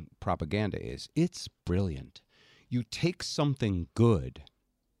right-wing propaganda is. It's brilliant. You take something good,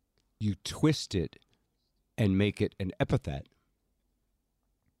 you twist it, and make it an epithet,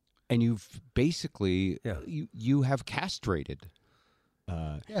 and you've basically you have castrated.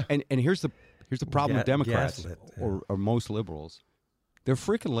 And here's the problem with Democrats gaslit, or most liberals. They're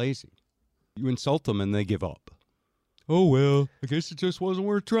freaking lazy. You insult them and they give up. Oh, well, I guess it just wasn't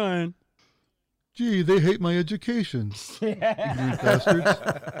worth trying. Gee, they hate my education. Ignorant bastards.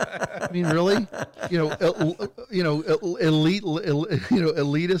 I mean, really?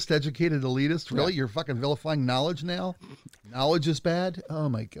 Elitist, educated elitist. Really? You're fucking vilifying knowledge now? Knowledge is bad? Oh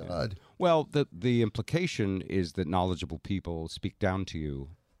my God. Well, the implication is that knowledgeable people speak down to you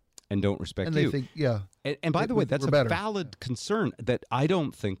and don't respect And they you. think, yeah. And by the way, that's we're a better. valid concern that I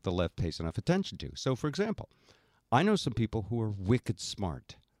don't think the left pays enough attention to. So, for example, I know some people who are wicked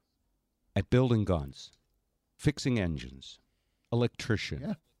smart at building guns, fixing engines,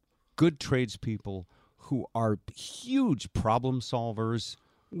 electrician, good tradespeople who are huge problem solvers,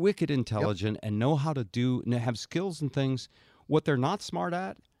 wicked intelligent, and know how to do and have skills and things. What they're not smart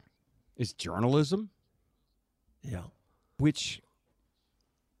at is journalism. Yeah. Which,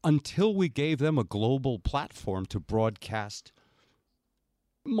 until we gave them a global platform to broadcast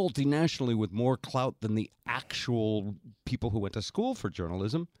multinationally with more clout than the actual people who went to school for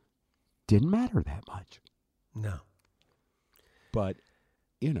journalism, didn't matter that much. No. But,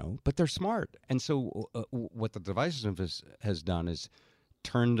 but they're smart. And so what the divisiveness has done is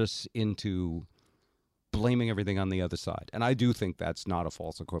turned us into blaming everything on the other side. And I do think that's not a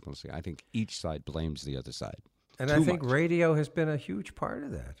false equivalency. I think each side blames the other side. And Too I think much. radio has been a huge part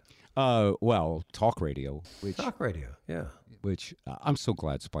of that. Well, talk radio, Talk radio, yeah. which I'm so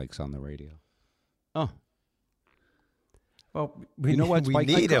glad Spike's on the radio. Oh, Well, we, You know what, we Spike?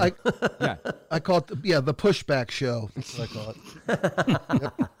 need him. yeah. I call it the pushback show. That's what I call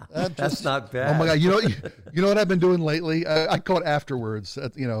it. Yep. That's not bad. Oh my God! You know what I've been doing lately? I call it afterwards.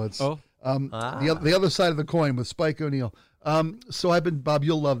 It's the other side of the coin with Spike O'Neill. So I've been, Bob.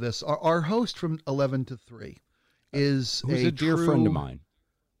 You'll love this. Our host from 11 to 3 is Who's a dear friend of mine.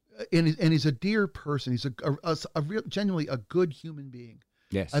 and he's a dear person. He's a real, genuinely a good human being.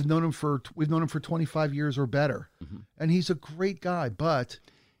 Yes. We've known him for 25 years or better, and he's a great guy. But,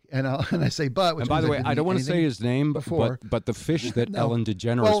 and I say but. Which And by the means way, didn't I don't meet want to say anything his name, before. but the fish that No. Ellen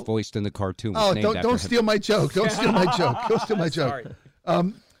DeGeneres Well- voiced in the cartoon was Oh, named after don't him. steal my joke! Don't steal my joke! Don't steal my joke!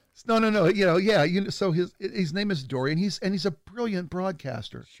 No. So his name is Dory, and he's a brilliant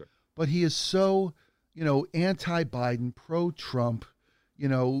broadcaster. Sure. But he is so, anti-Biden, pro-Trump.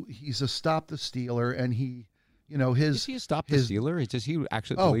 He's a stop the stealer, and he, Is he a stop the stealer? Does he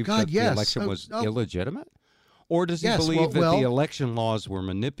actually believe God, that yes. the election was illegitimate? Or does he Yes, believe that well- the election laws were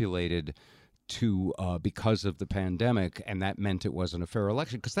manipulated to because of the pandemic, and that meant it wasn't a fair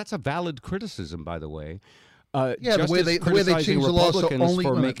election? Because that's a valid criticism, by the way. the Just way as they criticizing changed the law so Republicans only for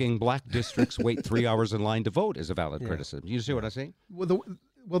women- making black districts wait 3 hours in line to vote is a valid criticism. You see what I'm saying?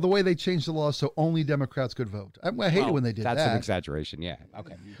 Well, the way they changed the law so only Democrats could vote. I hate it when they did that's that. an exaggeration, yeah.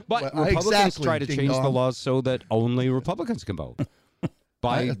 Okay. But Well, Republicans exactly, try to ding change the dong. laws so that only Republicans can vote.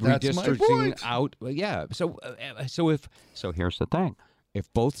 By That's my redistricting point. out, yeah. So here's the thing: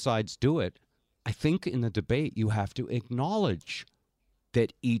 if both sides do it, I think in the debate you have to acknowledge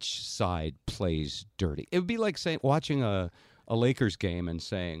that each side plays dirty. It would be like watching a Lakers game and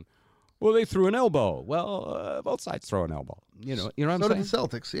saying, well, they threw an elbow. Well, both sides throw an elbow. You know what I'm saying? So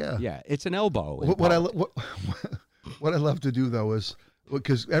did the Celtics, yeah. Yeah, it's an elbow. What I love to do, though, is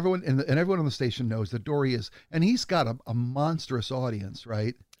because everyone everyone on the station knows that Dory is, and he's got a monstrous audience,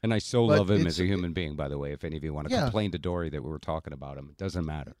 right? And I love him as a human being, by the way. If any of you want to complain to Dory that we were talking about him, it doesn't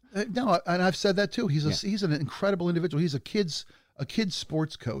matter. No, and I've said that too. He's an incredible individual. He's a kids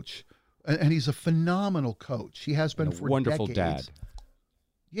sports coach, and he's a phenomenal coach. He has been for wonderful decades. Dad.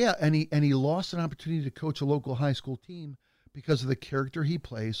 Yeah, and he lost an opportunity to coach a local high school team because of the character he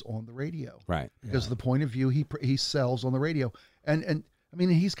plays on the radio. Right. Because of the point of view he sells on the radio, and I mean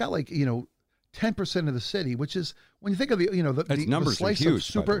he's got 10% of the city, which is when you think of the numbers slice are huge, of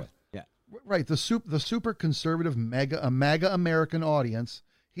super, by the way. Yeah. Right, the super conservative MAGA American audience.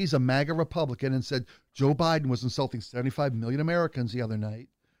 He's a MAGA Republican and said Joe Biden was insulting 75 million Americans the other night.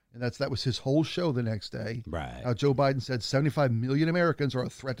 And that was his whole show the next day. Right. Joe Biden said 75 million Americans are a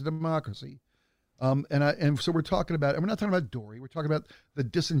threat to democracy. And so we're talking about, and we're not talking about Dory. We're talking about the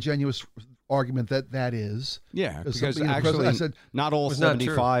disingenuous argument that is. Yeah, because actually, I said, not all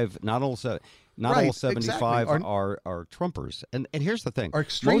 75, not all 75 exactly. are Trumpers. And here's the thing: are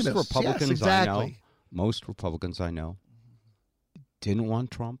extremists. Most Republicans yes, exactly. I know, most Republicans I know, didn't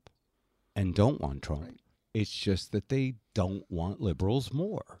want Trump and don't want Trump. Right. It's just that they don't want liberals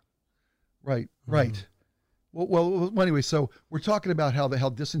more. Right, right. Mm-hmm. Well, anyway, so we're talking about how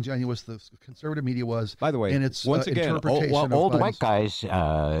disingenuous the conservative media was. By the way, in its once again, old white guys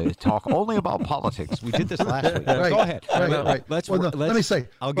talk only about politics. We did this last week. Right, Go ahead. Right. Let me say.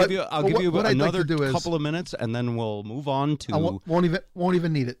 I'll give you another couple of minutes, and then we'll move on to. I won't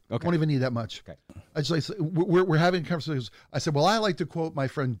even need it. Okay. Won't even need that much. Okay. I just we're having conversations. I said, well, I like to quote my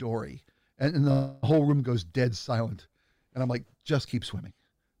friend Dory, and the whole room goes dead silent, and I'm like, just keep swimming.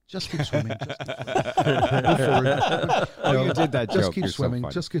 Just keep swimming. Go forward. You did that joke. Just keep You're swimming. So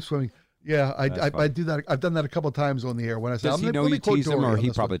just keep swimming. Yeah, I do that. I've done that a couple of times on the air when I said, does he know you tease him, or he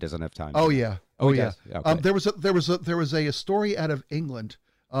probably doesn't have time? Oh yeah. Oh yeah. Okay. There was a story out of England.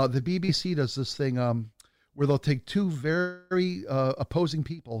 The BBC does this thing where they'll take two very opposing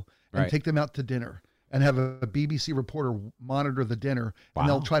people and take them out to dinner and have a BBC reporter monitor the dinner, and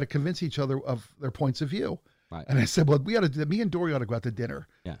they'll try to convince each other of their points of view. Right. And I said, well, me and Dory ought to go out to dinner.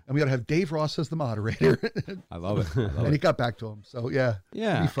 Yeah. And we ought to have Dave Ross as the moderator. I love it. And he got back to him. So, yeah.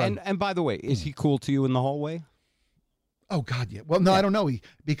 Yeah. And by the way, is he cool to you in the hallway? Oh, God, yeah. Well, no, I don't know.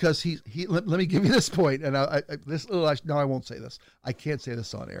 Because he let me give you this point. And I won't say this. I can't say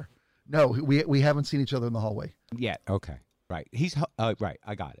this on air. No, we haven't seen each other in the hallway. Yeah. Okay. Right. He's right.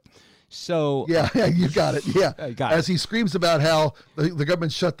 I got it. So yeah, you got it. Yeah. As he screams about how the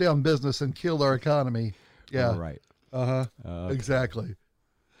government shut down business and killed our economy. Yeah. Right. Exactly.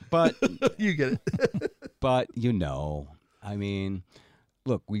 But you get it. But I mean,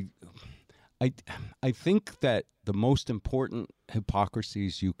 look, I think that the most important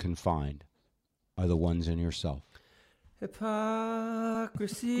hypocrisies you can find are the ones in yourself. Hypocrisy.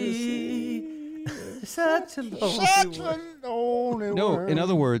 Such a lonely word. No, in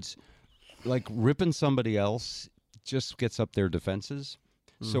other words, like ripping somebody else just gets up their defenses.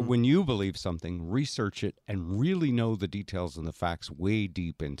 So when you believe something, research it and really know the details and the facts way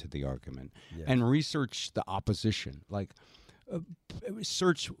deep into the argument, and research the opposition. Like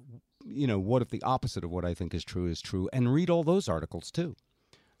search, what if the opposite of what I think is true, and read all those articles too.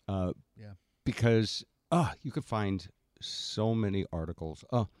 Because you could find so many articles.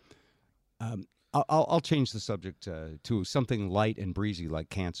 I'll change the subject to something light and breezy like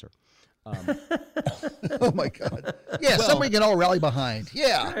cancer. Oh my God! Yeah, somebody can all rally behind.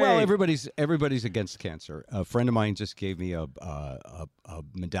 Yeah. Well, everybody's against cancer. A friend of mine just gave me a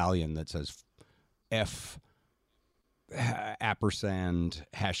medallion that says F ampersand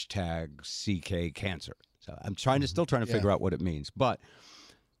hashtag CK cancer. So I'm still trying to figure out what it means, but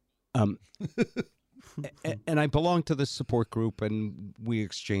and I belong to this support group, and we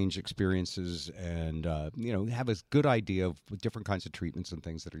exchange experiences and have a good idea of different kinds of treatments and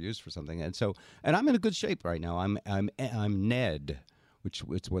things that are used for something. And I'm in a good shape right now. I'm NED, which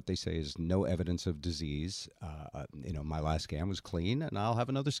it's what they say is no evidence of disease. My last scan was clean, and I'll have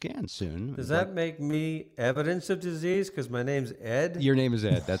another scan soon. Does that make me evidence of disease? Because my name's Ed. Your name is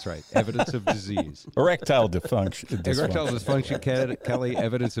Ed. That's right. Evidence of disease. Erectile dysfunction. Erectile dysfunction, Kelly.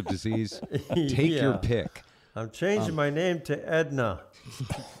 Evidence of disease. Take your pick. I'm changing my name to Edna.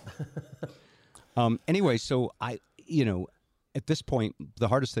 Anyway, so at this point, the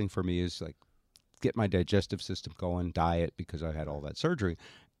hardest thing for me is like get my digestive system going, diet, because I had all that surgery.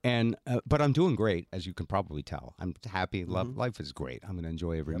 And but I'm doing great, as you can probably tell. I'm happy. Life is great. I'm going to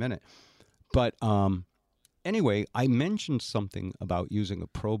enjoy every minute. But anyway, I mentioned something about using a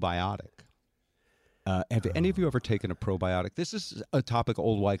probiotic. Have any of you ever taken a probiotic? This is a topic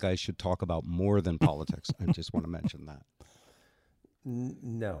old white guys should talk about more than politics. I just want to mention that.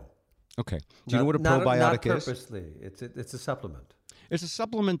 No. Okay. Do you know what a probiotic not is? purposely. It's a supplement. It's a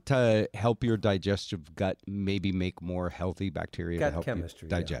supplement to help your digestive gut maybe make more healthy bacteria Gut to help chemistry, you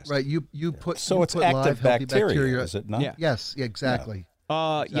digest. Right. You put So you it's put active live, healthy bacteria, is it not? Yeah. Yes, exactly.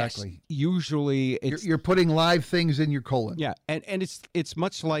 Yes. Exactly. Usually it's You're putting live things in your colon. yeah, and it's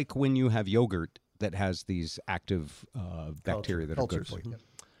much like when you have yogurt that has these active bacteria that are good Cultures. for you.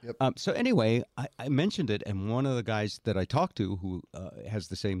 Yep. So anyway, I mentioned it, and one of the guys that I talked to who has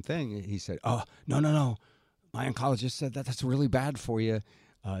the same thing, he said, "Oh, no, my oncologist said that's really bad for you.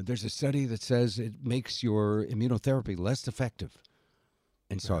 There's a study that says it makes your immunotherapy less effective."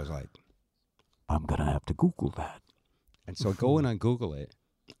 And so I was like, "I'm gonna have to Google that." And so I go and I Google it,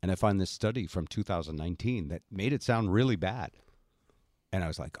 and I find this study from 2019 that made it sound really bad. And I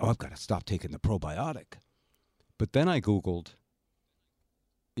was like, "Oh, I've got to stop taking the probiotic." But then I Googled,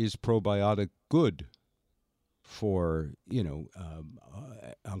 is probiotic good for,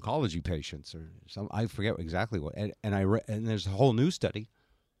 oncology patients or some, I forget exactly what. And there's a whole new study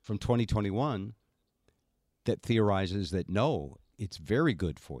from 2021 that theorizes that no, it's very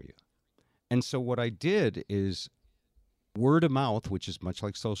good for you. And so what I did is word of mouth, which is much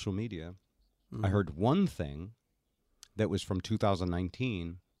like social media. I heard one thing that was from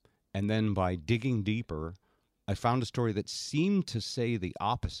 2019, and then by digging deeper, I found a story that seemed to say the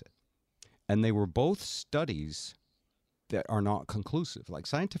opposite. And they were both studies that are not conclusive. Like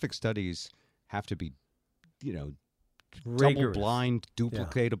scientific studies have to be, Rigorous. double-blind,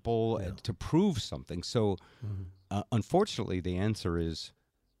 duplicatable to prove something. So, unfortunately, the answer is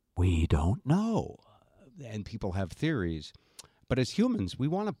we don't know. And people have theories. But as humans, we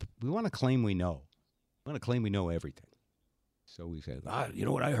want to claim we know. We want to claim we know everything. So we say, you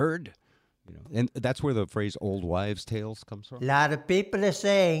know what I heard? And that's where the phrase "old wives' tales" comes from. A lot of people are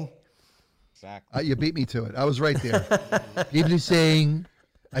saying. Exactly. You beat me to it. I was right there. People are saying,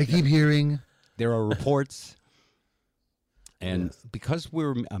 I keep hearing. There are reports. And because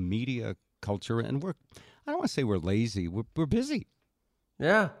we're a media culture, and I don't want to say we're lazy, we're busy.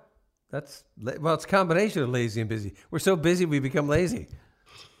 Yeah. It's a combination of lazy and busy. We're so busy we become lazy.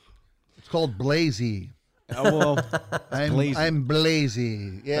 It's called blazy. Oh, well, I'm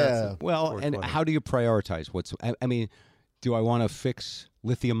blazy. Yeah. well, and how do you prioritize? I mean, do I want to fix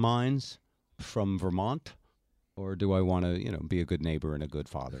lithium mines from Vermont? Or do I want to, be a good neighbor and a good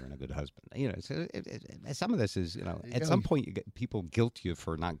father and a good husband? Some of this is, at some point you get people guilt you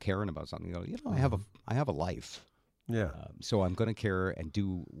for not caring about something. You go, I have a life. Yeah. So I'm going to care and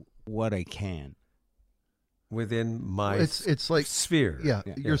do what I can Within my it's like sphere. Yeah,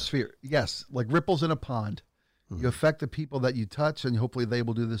 your sphere. Yes, like ripples in a pond. You affect the people that you touch, and hopefully they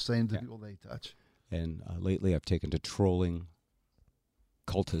will do the same to people they touch. And lately I've taken to trolling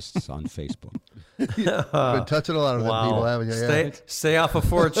cultists on Facebook. You've been touching a lot of them people, haven't you? Stay off of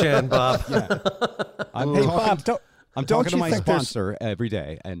 4chan, Bob. I'm talking to my sponsor every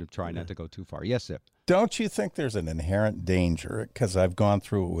day and trying not to go too far. Yes, sir. Don't you think there's an inherent danger, because I've gone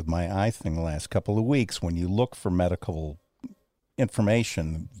through it with my eye thing the last couple of weeks, when you look for medical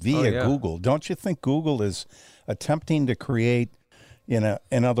information via Google, don't you think Google is attempting to create,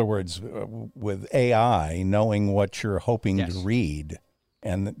 in other words, with AI, knowing what you're hoping to read,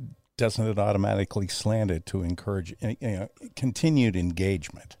 and doesn't it automatically slant it to encourage continued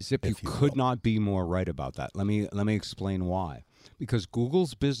engagement? Zip, you could not be more right about that. Let me explain why. Because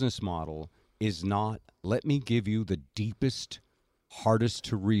Google's business model is not, let me give you the deepest, hardest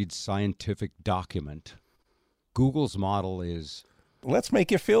to read scientific document. Google's model is, let's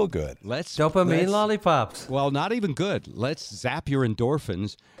make you feel good. Dopamine lollipops. Well, not even good. Let's zap your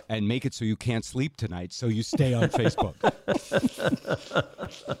endorphins and make it so you can't sleep tonight, so you stay on Facebook.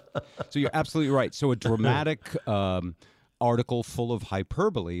 So you're absolutely right. So a dramatic article full of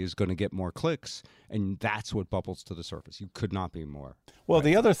hyperbole is going to get more clicks, and that's what bubbles to the surface. You could not be more. Well,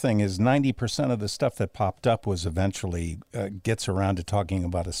 the other thing is 90% of the stuff that popped up was eventually gets around to talking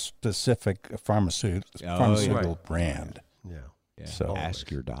about a specific pharmaceutical brand. Yeah. So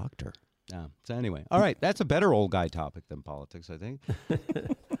ask your doctor. Yeah. So anyway, all right, that's a better old guy topic than politics, I think.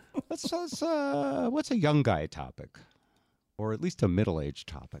 Let's what's a young guy topic, or at least a middle-aged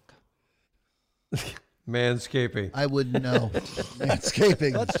topic? Manscaping. I wouldn't know.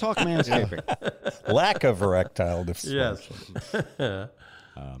 Manscaping. Let's talk manscaping. lack of erectile dysfunction. Yes.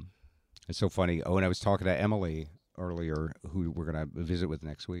 It's so funny. Oh, and I was talking to Emily earlier, who we're going to visit with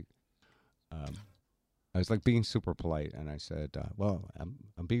next week. I was like being super polite, and I said, well,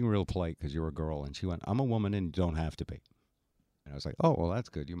 I'm being real polite because you're a girl. And she went, I'm a woman and you don't have to be. And I was like, oh, well, that's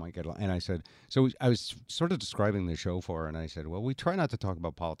good. You might get and I said, so I was sort of describing the show for her, and I said, well, we try not to talk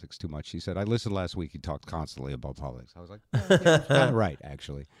about politics too much. She said, I listened last week. He talked constantly about politics. I was like, oh, yeah, kind of right,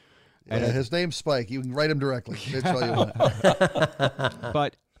 actually. And his name's Spike. You can write him directly. That's all you want.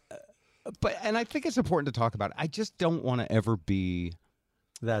 But and I think it's important to talk about it. I just don't want to ever be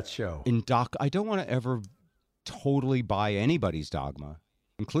that show. I don't want to ever totally buy anybody's dogma,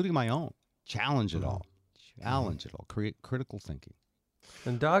 including my own. Challenge it all. Challenge it all. Create critical thinking.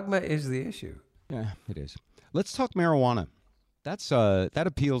 And dogma is the issue. Yeah, it is. Let's talk marijuana. That's that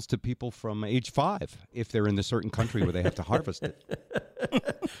appeals to people from age 5 if they're in the certain country where they have to harvest it.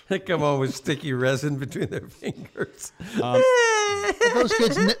 They come home with sticky resin between their fingers. Those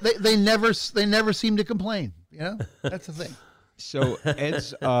kids, they never seem to complain. You know, that's the thing. So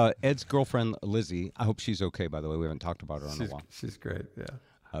Ed's girlfriend Lizzie, I hope she's okay. By the way, we haven't taled about her in a while. She's great.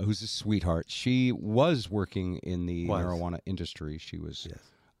 Yeah. Who's a sweetheart. She was working in the marijuana industry. She was. Yes.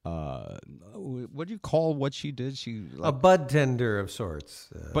 What do you call what she did? She a bud tender of sorts,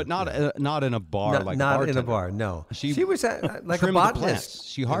 but not in a bar. Not in a bar. No, she was like a botanist.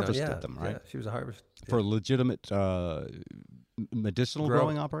 She harvested them, right? Yeah, she was a harvest for a legitimate medicinal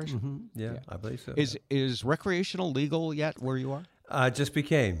growing operation. Mm-hmm. Yeah, I believe so. Is recreational legal yet where you are? Just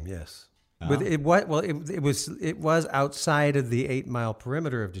became, yes. But it was outside of the 8-mile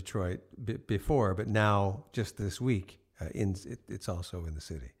perimeter of Detroit before, but now just this week. It's also in the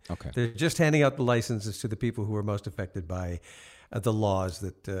city. Okay. They're just handing out the licenses to the people who are most affected by the laws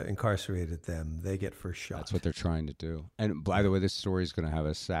that incarcerated them. They get first shot. That's what they're trying to do. And by the way, this story is going to have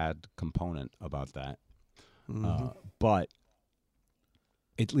a sad component about that. Mm-hmm. But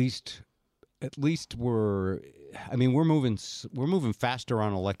at least we're moving faster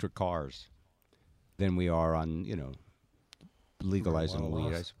on electric cars than we are on legalizing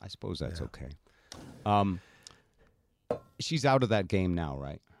weed. I suppose that's okay. She's out of that game now,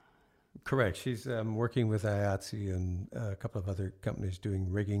 right? Correct. She's working with IATSE and a couple of other companies doing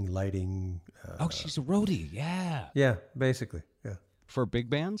rigging, lighting. She's a roadie. Yeah. Yeah, basically. Yeah. For big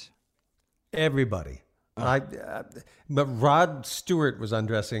bands? Everybody. But Rod Stewart was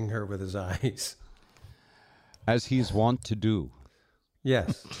undressing her with his eyes. As he's wont to do.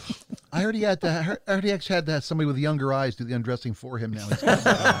 Yes. I already actually had to have somebody with younger eyes do the undressing for him now.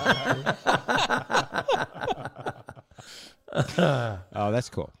 Oh, that's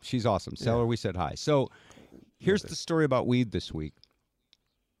cool. She's awesome. Tell her we said hi. So here's the story about weed this week.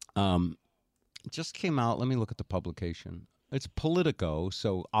 It just came out. Let me look at the publication. It's Politico,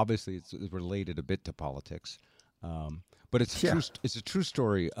 so obviously it's related a bit to politics. But it's a true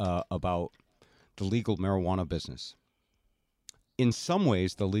story about the legal marijuana business. In some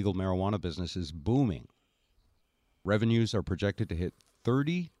ways, the legal marijuana business is booming. Revenues are projected to hit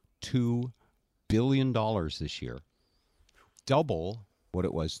 $32 billion this year. Double what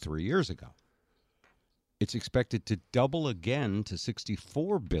it was 3 years ago. It's expected to double again to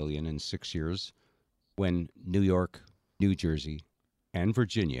 $64 billion in 6 years when New York, New Jersey, and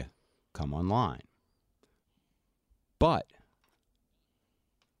Virginia come online. But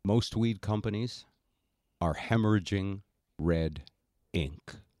most weed companies are hemorrhaging red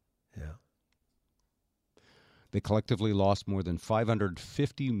ink. Yeah. They collectively lost more than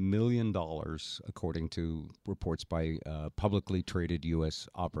 $550 million, according to reports by publicly traded U.S.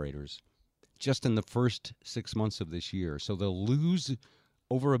 operators, just in the first 6 months of this year. So they'll lose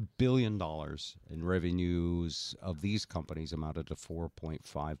over $1 billion in revenues of these companies amounted to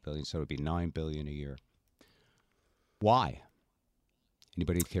 $4.5 billion, so it would be $9 billion a year. Why?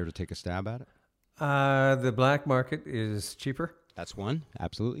 Anybody care to take a stab at it? The black market is cheaper. That's one.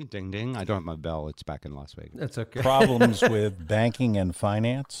 Absolutely. Ding, ding. I don't have my bell. It's back in Las Vegas. That's okay. Problems with banking and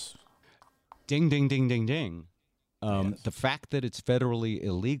finance. Ding, ding, ding, ding, ding. The fact that it's federally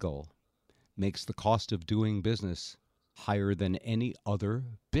illegal makes the cost of doing business higher than any other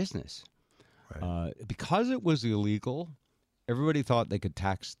business. Right. Because it was illegal, everybody thought they could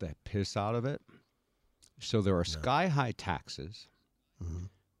tax the piss out of it. So there are sky-high taxes. Mm-hmm.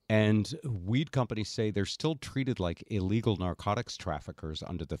 And weed companies say they're still treated like illegal narcotics traffickers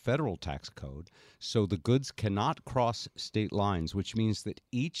under the federal tax code. So the goods cannot cross state lines, which means that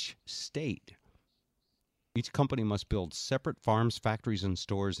each company must build separate farms, factories, and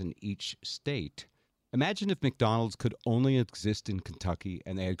stores in each state. Imagine if McDonald's could only exist in Kentucky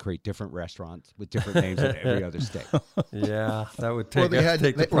and they had to create different restaurants with different names in every other state. Yeah, that would take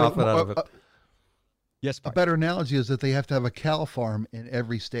the profit out of it. Yes, A Spike. better analogy is that they have to have a cow farm in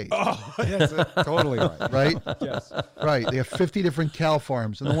every state. Oh, yes, totally right. Right? Yes. Right. They have 50 different cow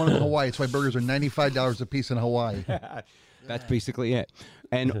farms. And the one in Hawaii, it's why burgers are $95 a piece in Hawaii. That's basically it.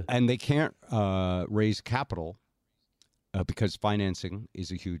 And they can't raise capital because financing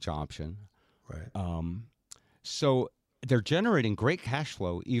is a huge option. Right. So they're generating great cash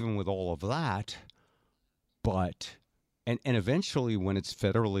flow even with all of that. But, and eventually when it's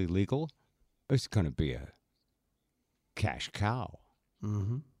federally legal, it's going to be a cash cow.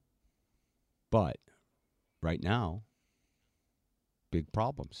 Mm-hmm. But right now, big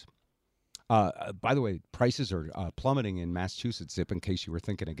problems. By the way, prices are plummeting in Massachusetts, Zip, in case you were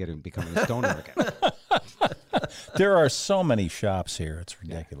thinking of becoming a stoner again. There are so many shops here. It's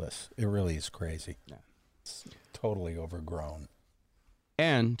ridiculous. It really is crazy. Yeah. It's totally overgrown.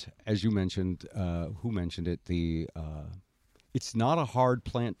 And as you mentioned, who mentioned it? It's not a hard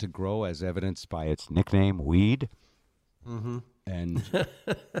plant to grow, as evidenced by its nickname, weed. Mm-hmm. And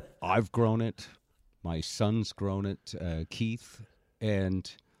I've grown it. My son's grown it, Keith, and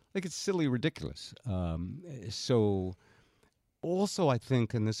it's silly ridiculous. So also I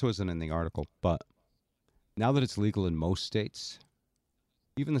think, and this wasn't in the article, but now that it's legal in most states,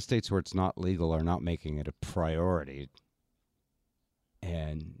 even the states where it's not legal are not making it a priority,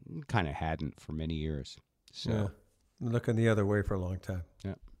 and kind of hadn't for many years. So Yeah. Looking the other way for a long time.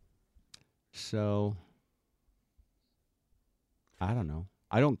 yeah. So I don't know.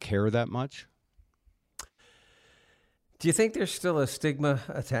 I don't care that much. Do you think there's still a stigma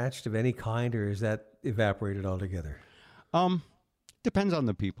attached of any kind, or is that evaporated altogether? Depends on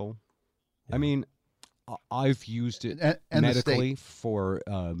the people. I mean, I've used it And the medically for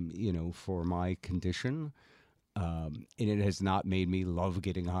for my condition, and it has not made me love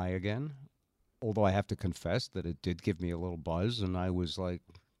getting high again. Although I have to confess that it did give me a little buzz, and I was like,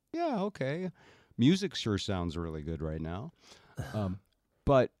 yeah, okay. Music sure sounds really good right now.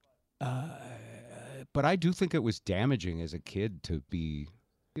 But I do think it was damaging as a kid to be,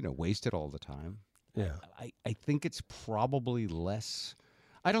 wasted all the time. Yeah. I think it's probably less.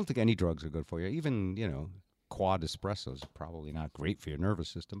 I don't think any drugs are good for you. Even, quad espresso is probably not great for your nervous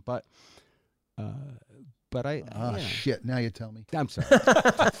system. But I. Oh, shit. Now you tell me. I'm sorry.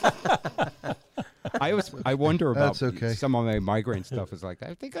 I wonder about That's okay. some of my migraine stuff. Is like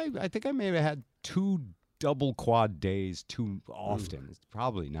I think I may have had 2 double quad days too often. It's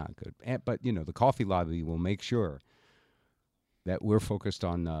probably not good. But the coffee lobby will make sure that we're focused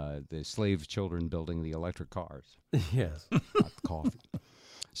on the slave children building the electric cars, Yes. not the coffee.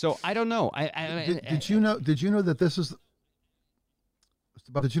 So I don't know. Did you know that this is?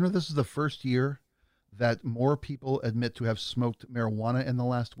 Did you know this is the first year that more people admit to have smoked marijuana in the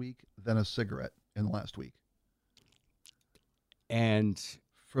last week than a cigarette in the last week? And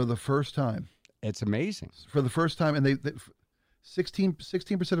For the first time. it's amazing. For the first time, and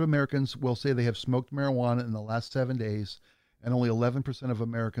 16% of Americans will say they have smoked marijuana in the last 7 days, and only 11% of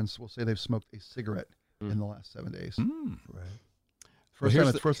Americans will say they've smoked a cigarette in the last 7 days. Right.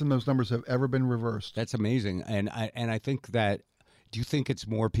 First time those numbers have ever been reversed. That's amazing. And I think that. Do you think it's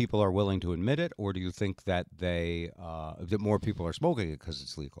more people are willing to admit it, or do you think that that more people are smoking it because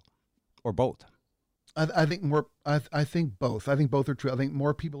it's legal, or both? I think more. I think both. I think both are true. I think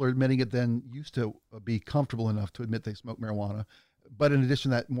more people are admitting it than used to be comfortable enough to admit they smoke marijuana. But in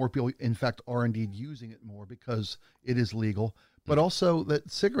addition to that, more people, in fact, are indeed using it more because it is legal. But also that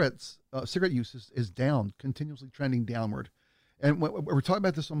cigarette use is down, continuously trending downward. And we were talking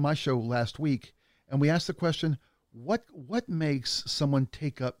about this on my show last week, and we asked the question, what makes someone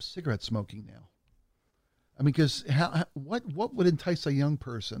take up cigarette smoking now? I mean, because what would entice a young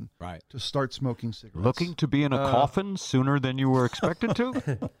person to start smoking cigarettes? Looking to be in a coffin sooner than you were expected to?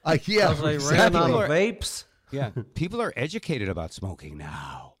 Yeah, They exactly. ran on vapes. Yeah, people are educated about smoking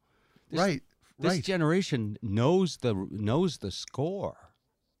now. Right. This generation knows the score.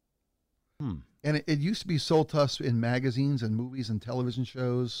 And it used to be sold to us in magazines and movies and television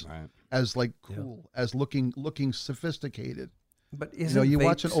shows as like cool, as looking sophisticated. But isn't you vapes,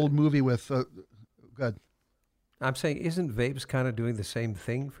 watch an old movie with good. I'm saying, isn't vapes kind of doing the same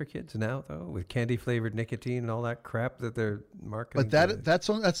thing for kids now, though, with candy flavored nicotine and all that crap that they're marketing? But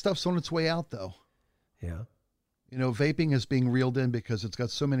that stuff's on its way out, though. Yeah. Vaping is being reeled in because it's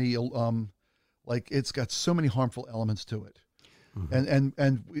got so many it's got so many harmful elements to it. Mm-hmm.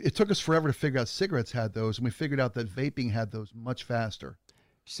 And it took us forever to figure out cigarettes had those, and we figured out that vaping had those much faster.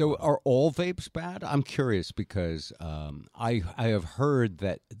 So are all vapes bad? I'm curious because I have heard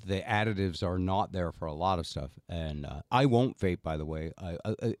that the additives are not there for a lot of stuff, and I won't vape. By the way,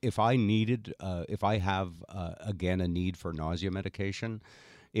 if I have again a need for nausea medication,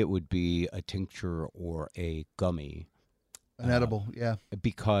 it would be a tincture or a gummy. An edible, yeah.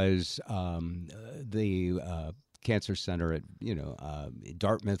 Because the cancer center at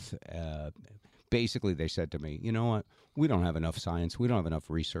Dartmouth, basically they said to me, you know what, we don't have enough science, we don't have enough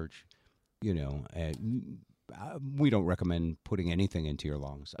research, and we don't recommend putting anything into your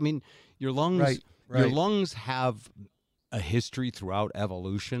lungs. I mean, your lungs, right. Your lungs have a history throughout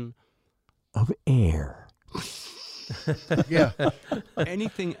evolution of air. Yeah.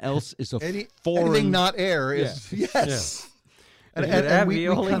 Anything else is foreign. Anything not air is yes. Yeah. And we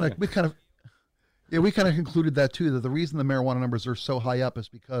kind of concluded that too, that the reason the marijuana numbers are so high up is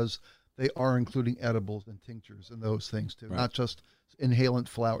because they are including edibles and tinctures and those things too, not just inhalant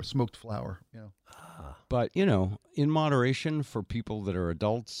flower, smoked flower. But in moderation for people that are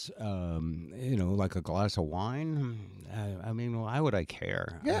adults, like a glass of wine. I mean, why would I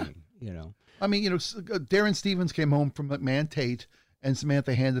care? Yeah. Darren Stevens came home from McMahon Tate, and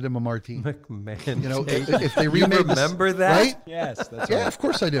Samantha handed him a martini. McMahon. If they remade remember that? Right? Yes, that's right. Yeah, of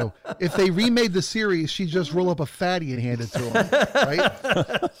course I do. If they remade the series, she'd just roll up a fatty and hand it to him,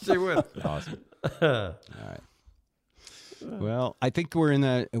 right? She would. Awesome. All right. Well, I think we're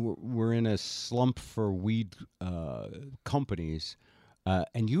in a slump for weed companies,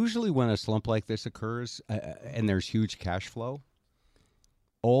 and usually when a slump like this occurs and there's huge cash flow,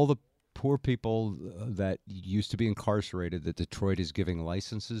 all the poor people that used to be incarcerated that Detroit is giving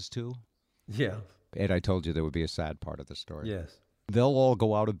licenses to. Yeah. And I told you there would be a sad part of the story. Yes. They'll all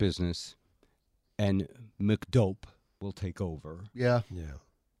go out of business, and McDope will take over. Yeah. Yeah.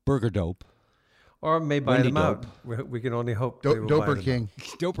 Burger Dope. Or may buy Wendy them out. We can only hope. Doper King.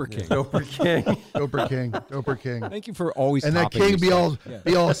 Doper King. Doper King. Doper King. Doper King. Thank you for always. And that topping king be all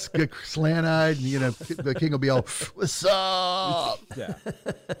yourself. slant-eyed, and the king will be all, "What's up? Yeah.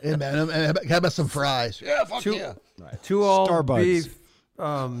 Hey man, how about some fries? Yeah, fuck yeah. Right. 2 all Starbuds. beef,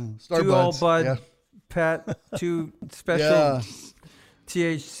 Starbuds, 2 all bud, yeah. Pat, 2 special Yeah.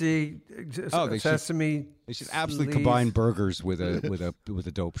 THC, they sesame. They should absolutely leaf. combine burgers with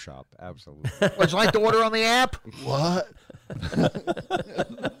a dope shop. Absolutely. Would you like to order on the app? What?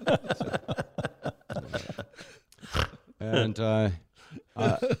 And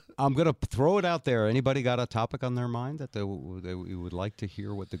I'm going to throw it out there. Anybody got a topic on their mind that they would like to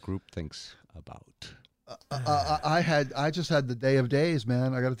hear what the group thinks about? I just had the day of days,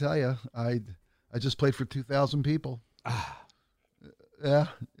 man. I got to tell you, I just played for 2,000 people. Yeah,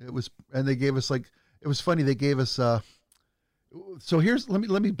 it was, and they gave us it was funny. They gave us. So let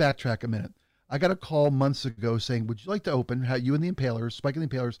me backtrack a minute. I got a call months ago saying, "Would you like to open? How you and the Impalers, Spike and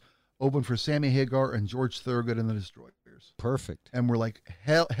the Impalers, open for Sammy Hagar and George Thorogood and the Destroyers?" Perfect. And we're like,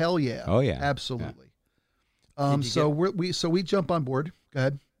 hell yeah. Oh yeah, absolutely. Yeah. We jump on board. Go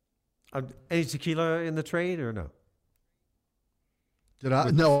ahead. Any tequila in the trade or no? Did I?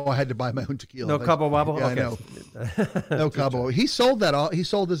 No, I had to buy my own tequila. No Cabo Wabo? Yeah, okay. No Cabo. He sold that. He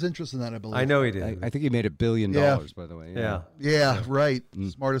sold his interest in that, I believe. I know he did. I think he made $1 billion, by the way. Yeah. Yeah, right.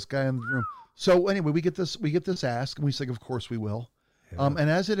 Smartest guy in the room. So anyway, we get this ask, and we say, of course we will. Yeah. And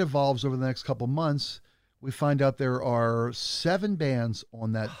as it evolves over the next couple months, we find out there are 7 bands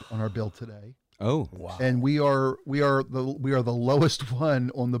on our bill today. Oh, wow. And we are the lowest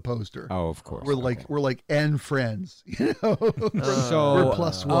one on the poster. Oh, of course. We're like N friends, So we're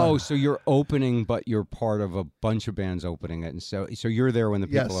 +1. Oh, so you're opening, but you're part of a bunch of bands opening it, and so you're there when the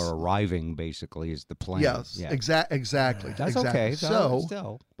people are arriving. Basically, is the plan. Yes, yeah. Exactly. That's exactly. okay. So,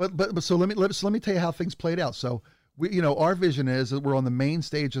 still. but so let me tell you how things played out. So we, our vision is that we're on the main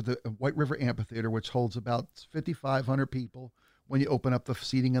stage of the White River Amphitheater, which holds about 5,500 people. When you open up the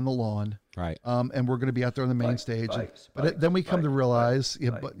seating and the lawn, right? And we're going to be out there on the main stage. But then we come to realize,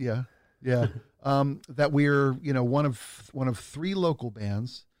 that we're one of 3 local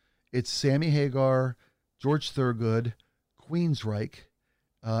bands. It's Sammy Hagar, George Thorogood, Queensryche,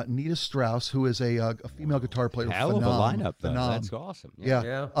 Nita Strauss, who is a female guitar player. Hell of a lineup, though. That's awesome.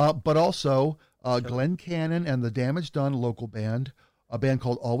 Yeah. But also Glenn Cannon and the Damage Done local band, a band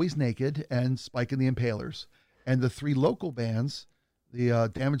called Always Naked, and Spike and the Impalers. And the 3 local bands, the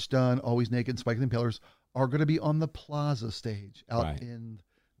Damage Done, Always Naked, Spike and the Impalers, are going to be on the plaza stage outside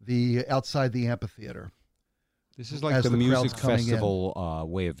the amphitheater. This is like the music festival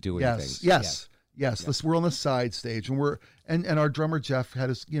way of doing things. Yes. We're on the side stage, and and our drummer Jeff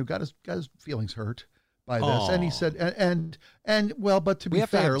had got his feelings hurt by this, and he said, but to be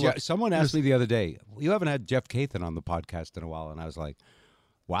fair, someone asked me the other day, you haven't had Jeff Cathan on the podcast in a while, and I was like,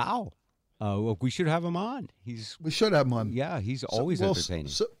 wow. We should have him on. We should have him on. Yeah, he's always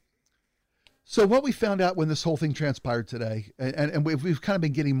entertaining. So what we found out when this whole thing transpired today, and we've kind of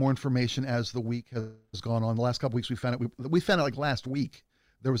been getting more information as the week has gone on. The last couple of weeks, we found out like last week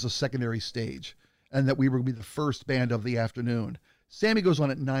there was a secondary stage, and that we were going to be the first band of the afternoon. Sammy goes on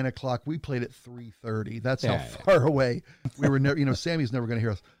at 9 o'clock. We played at 3:30. That's how far away we were. Sammy's never going to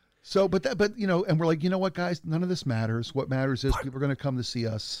hear us. So, but and we're like, you know what, guys? None of this matters. What matters is people are going to come to see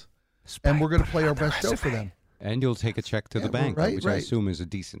us, and we're going to play our best show for them. And you'll take a check to the bank, which I assume is a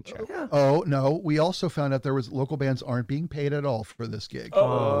decent check. Yeah. Oh, no. We also found out there was local bands aren't being paid at all for this gig. We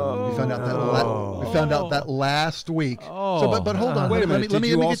found out that last week. So, but hold on. Wait a minute. Did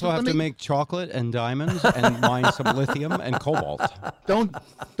you also have to make chocolate and diamonds and mine some lithium and cobalt?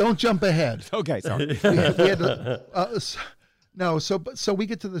 Don't jump ahead. Okay, sorry. we had to, so we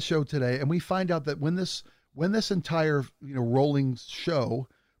get to the show today, and we find out that when this entire rolling show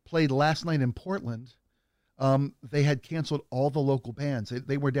played last night in Portland, they had canceled all the local bands.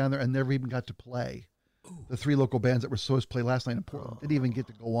 They were down there and never even got to play. The 3 local bands that were supposed to play last night in Portland didn't even get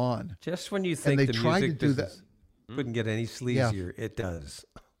to go on. Just when you think they the tried music to do that, couldn't get any sleazier, it does.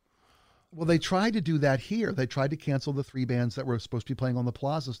 Well, they tried to do that here. They tried to cancel the 3 bands that were supposed to be playing on the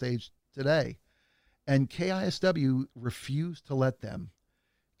Plaza stage today. And KISW refused to let them.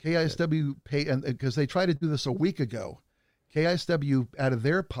 KISW paid, and because they tried to do this a week ago, KISW out of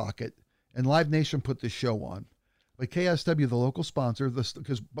their pocket, and Live Nation put this show on. But KISW, the local sponsor,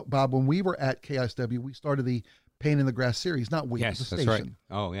 because Bob, when we were at KISW, we started the Pain in the Grass series, not we, yes, the station. That's right.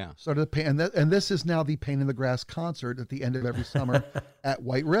 Oh, yeah. Started the Pain, and this is now the Pain in the Grass concert at the end of every summer at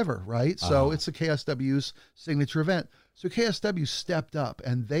White River, right? So it's the KISW's signature event. So KISW stepped up,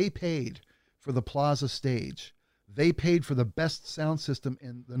 and they paid for the Plaza stage. They paid for the best sound system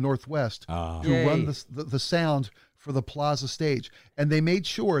in the Northwest to run the sound for the Plaza stage, and they made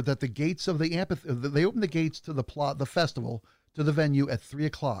sure that the gates of the amphitheater, they opened the gates to the festival, to the venue at 3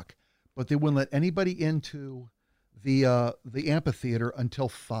 o'clock, but they wouldn't let anybody into the amphitheater until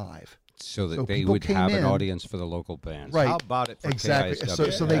 5. So that they would have an audience for the local bands. Right. How about it for exactly.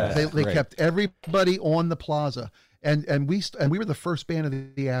 KISW? So they kept everybody on the Plaza, and we were the first band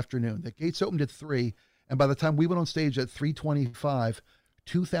of the afternoon. The gates opened at 3, and by the time we went on stage at 3:25,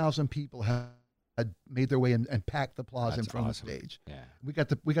 2,000 people had made their way and packed the Plaza in front of the stage. Yeah. We got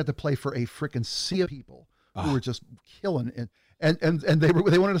to play for a freaking sea of people who were just killing it. And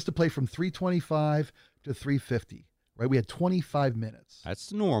they wanted us to play from 3:25 to 3:50. Right? We had 25 minutes.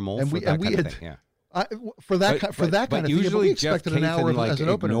 That's normal and for that kind of thing. Yeah. For that kind of thing, usually we expected an hour like as an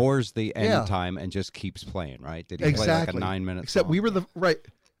opener. Ignores the end time and just keeps playing, right? Did he play like a 9-minute Except song? we were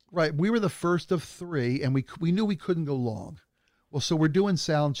we were the first of 3, and we knew we couldn't go long. Well, so we're doing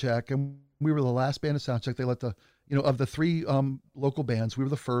sound check, and we were the last band of sound check. They let of the 3 local bands, we were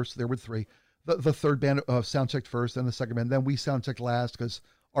the first. There were 3. The third band sound checked first, and the second band. Then we sound checked last because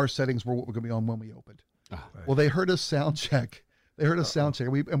our settings were what we're going to be on when we opened. Right. Well, they heard us sound check.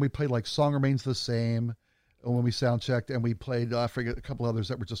 And we played like Song Remains the Same when we sound checked, and we played I forget a couple others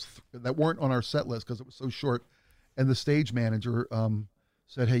that were that weren't on our set list because it was so short. And the stage manager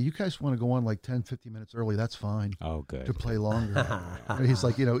said, "Hey, you guys want to go on like 10, 15 minutes early? That's fine. Oh, good. To play longer." And he's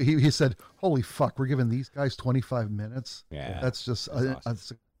like, he said, "Holy fuck, we're giving these guys 25 minutes. Yeah, that's just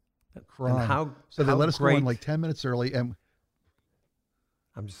that's a crime." So they let us go on like 10 minutes early, and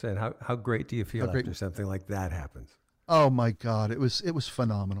I'm just saying, how great do you feel after something like that happens? Oh my God, it was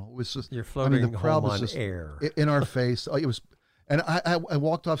phenomenal. It was just you're floating the crowd was on just air in our face. It was, and I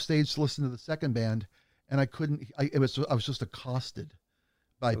walked off stage to listen to the second band, and I couldn't. I was just accosted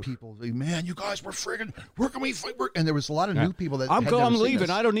by people. Like, man, you guys were friggin'. Where can we fight? And there was a lot of new people that I'm leaving.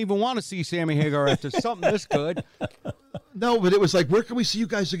 I don't even want to see Sammy Hagar after something this good. No, but it was like, where can we see you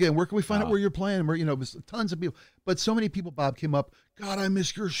guys again? Where can we find out where you're playing? Where it was tons of people, but so many people. Bob came up. God, I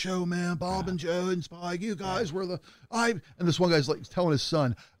miss your show, man. Bob and Joe and Spike, you guys were and this one guy's like telling his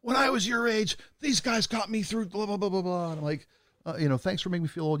son, when I was your age, these guys got me through blah blah blah blah blah. And I'm like, thanks for making me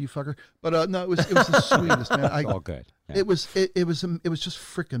feel old, you fucker. But no, it was the sweetest, man. All good. Yeah. It was just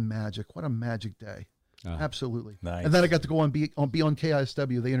freaking magic. What a magic day. Absolutely. Nice. And then I got to go on be on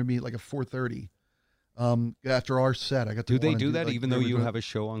KISW. They interviewed me like at 4:30. After our set, I got to. Do they do that even though you have a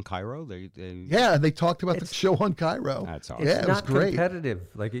show on Cairo? Yeah, they talked about the show on Cairo. That's awesome. Yeah, it was great. Competitive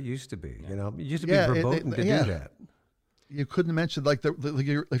like it used to be. It used to be verboten to do that. You couldn't mention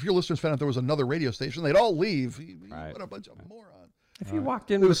if your listeners found out there was another radio station, they'd all leave. What a bunch of morons! If you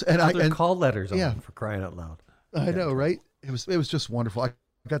walked in with other call letters on for crying out loud. I know, right? It was just wonderful. I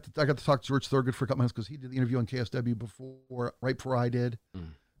got to talk to George Thorogood for a couple minutes because he did the interview on KSW right before I did.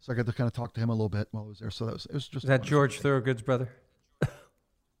 So I got to kind of talk to him a little bit while I was there. So it was just. Is that George Thorogood's brother?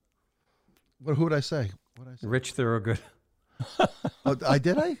 But who would I say? Rich Thorogood.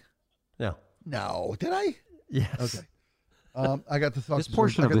 Did I? No. No, did I? Yes. Okay. I got the thoughts. This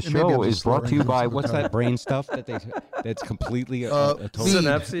portion of the show is brought to you by What's that brain stuff that's completely a total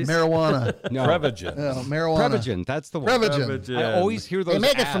synapses? Marijuana. No. Prevagen. Marijuana. Prevagen. That's the one. Prevagen. I always hear those. They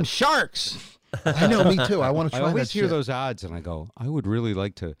make it ads. from sharks. I know, me too. I want to I try always that hear shit. those ads, and I go, I would really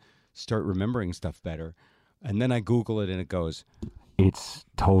like to start remembering stuff better. And then I Google it, and it goes, it's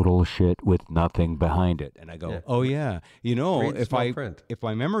total shit with nothing behind it. And I go, oh yeah, you know, Read small print. if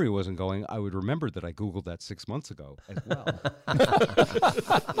my memory wasn't going, I would remember that I Googled that 6 months ago as well.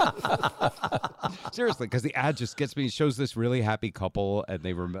 Seriously, because the ad just gets me. It shows this really happy couple, and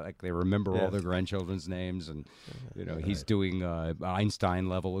they remember all their grandchildren's names, and you know he's doing Einstein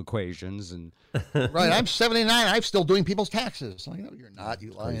level equations, and Right. I'm 79. I'm still doing people's taxes. Like, no, you're not.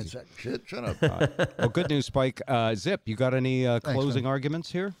 You lying sack of shit. Shut up. well, good news, Spike. Zip, you got any closing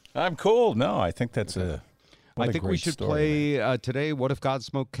arguments here? I'm cool. No, I think that's a. What I a think we great should story, play today. What if God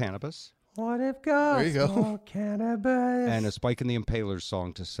smoked cannabis? What if God There you go. smoked cannabis? And a Spike and the Impalers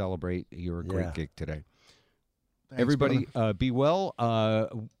song to celebrate your great Yeah. gig today. Thanks, Everybody, be well.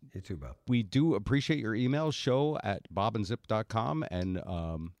 You too, Bob. We do appreciate your emails, show@bobandzip.com,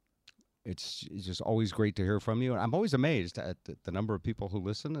 and it's just always great to hear from you. And I'm always amazed at the number of people who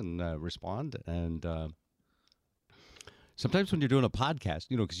listen and respond. And sometimes when you're doing a podcast,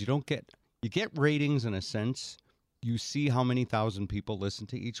 you know, because you get ratings in a sense. You see how many thousand people listen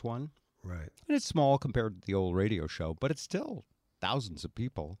to each one. Right. And it's small compared to the old radio show, but it's still thousands of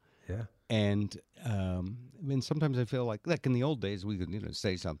people. Yeah. And I mean, sometimes I feel like in the old days, we could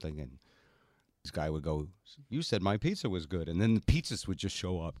say something, and this guy would go, "You said my pizza was good," and then the pizzas would just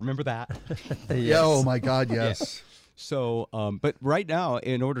show up. Remember that? Yeah, oh my God, yes. So, but right now,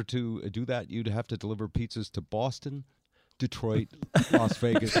 in order to do that, you'd have to deliver pizzas to Boston, Detroit, Las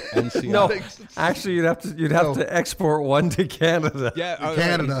Vegas, and Seattle. No, actually, you'd have to export one to Canada. Yeah,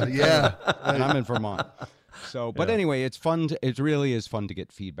 Canada, yeah. And I'm in Vermont. So, but anyway, it's fun. It really is fun to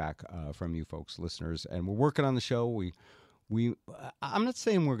get feedback from you folks, listeners, and we're working on the show. I'm not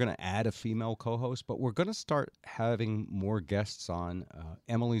saying we're going to add a female co-host, but we're going to start having more guests on.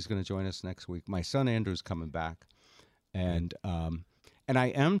 Emily's going to join us next week. My son Andrew's coming back, and I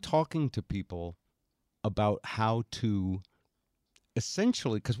am talking to people about how to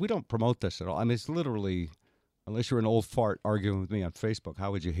essentially, because we don't promote this at all. I mean, it's literally, unless you're an old fart arguing with me on Facebook,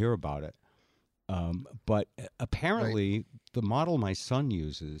 how would you hear about it? But apparently, the model my son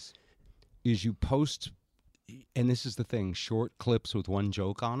uses is you post, and this is the thing, short clips with one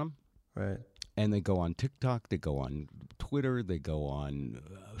joke on them. Right. And they go on TikTok, they go on Twitter, they go on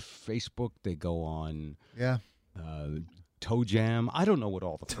Facebook, they go on Toe Jam. I don't know what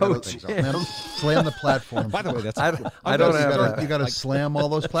all the things are. Slam the platform. By the way, that's I don't have You got to slam all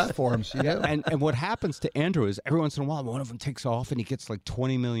those platforms. You know? and what happens to Andrew is every once in a while one of them takes off and he gets like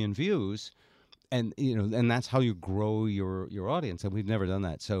 20 million views, and and that's how you grow your audience. And we've never done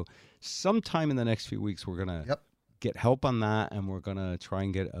that. So sometime in the next few weeks we're gonna get help on that, and we're gonna try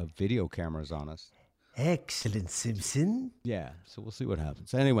and get video cameras on us. Excellent, Simpson. Yeah, so we'll see what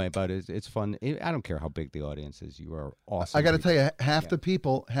happens. Anyway, but it's fun. I don't care how big the audience is. You are awesome. I got to tell you, half the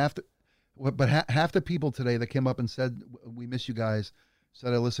people, half the people today that came up and said, "We miss you guys,"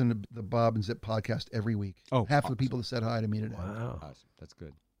 said I listen to the Bob and Zip podcast every week. Oh, half of the people that said hi to me today. Wow. Awesome. That's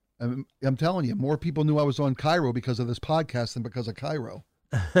good. I'm telling you, more people knew I was on Cairo because of this podcast than because of Cairo.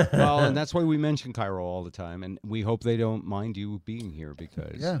 Well, and that's why we mention Cairo all the time, and we hope they don't mind you being here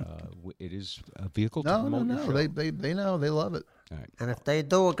because it is a vehicle to promote your show. They know, they love it. All right. And if they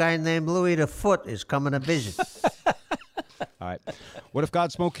do, a guy named Louis the Foot is coming to visit. All right. What if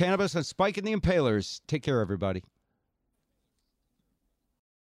God smoked cannabis? And Spike and the Impalers. Take care, everybody.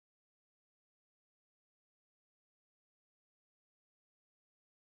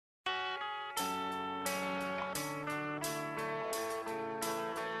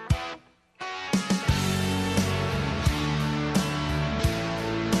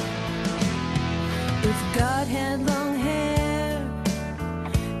 If God had long hair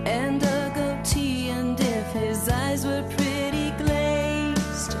and a goatee, and if his eyes were pretty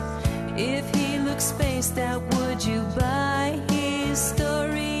glazed, if he looked spaced out, would you buy his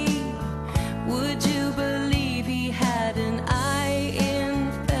story? Would you believe he had an eye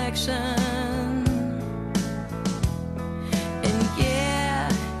infection? And yeah,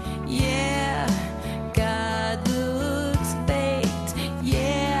 God looks baked.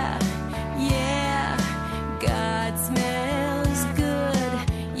 Yeah, God smells good.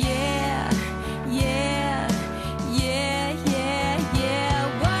 Yeah.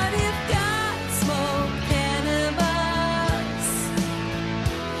 What if God smoked cannabis?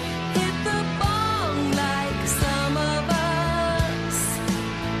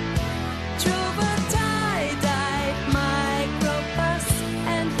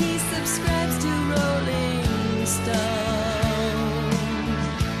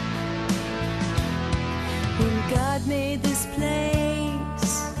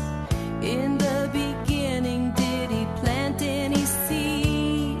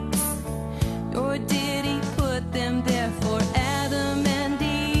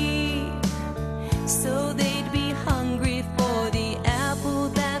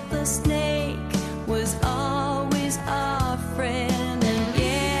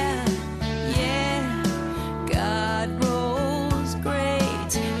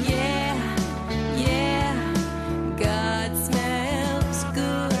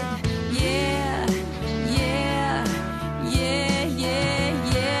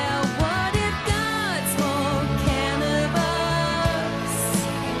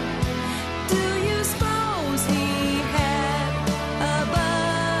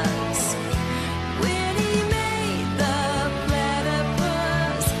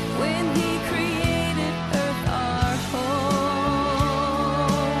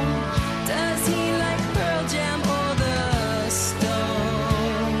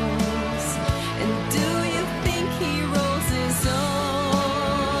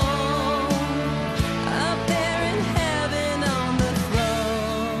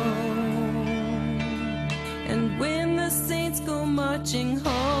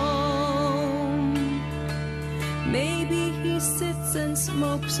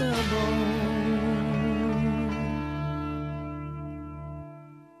 impossible.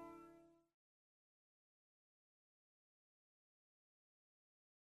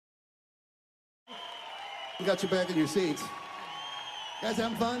 You got your back in your seats. Guys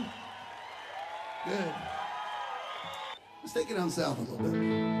having fun? Good. Let's take it down south a little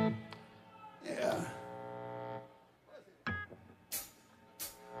bit. Yeah.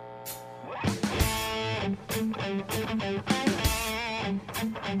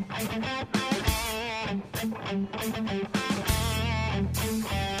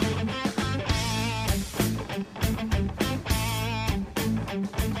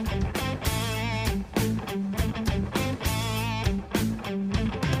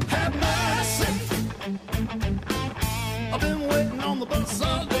 Have mercy. I've been waiting on the bus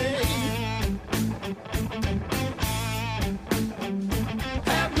all day.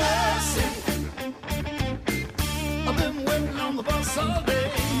 Have mercy. I've been waiting on the bus all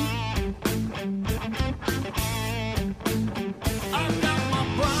day. I've got my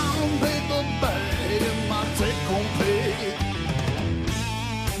brown paper bag and my take-home pay.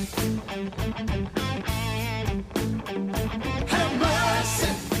 Have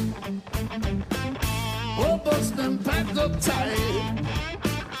mercy. Oh, bus been packed up tight.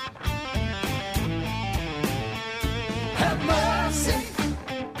 Have mercy.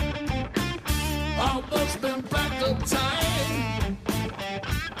 Oh, bus been packed up tight.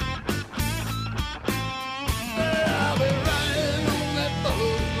 Yeah, I'll be riding on that bus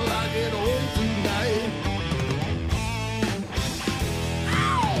till I get home tonight.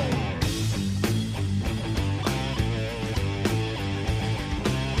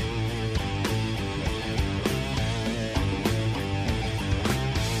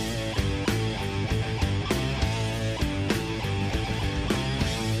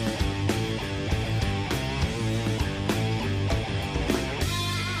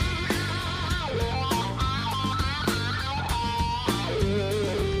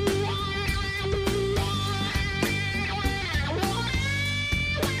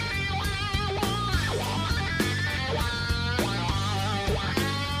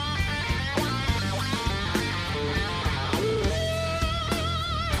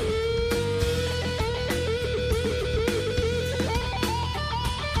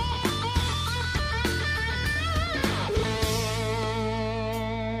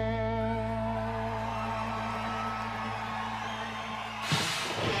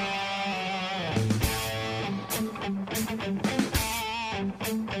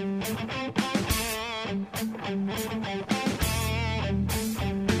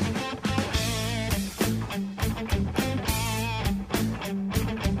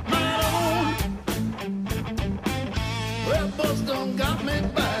 That bus done got me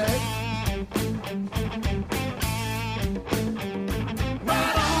back.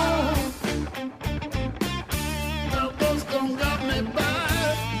 Right on. That bus done got me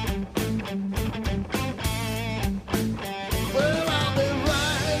back. Well, I'll be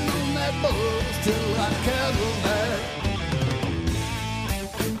riding on that bus till I can't go back.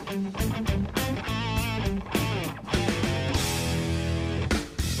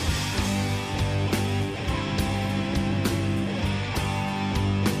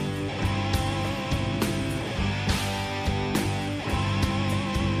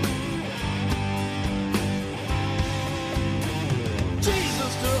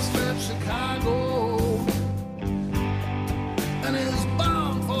 Jesus just left Chicago and is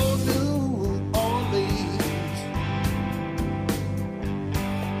bound for New Orleans.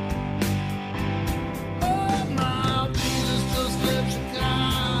 Oh, now Jesus just left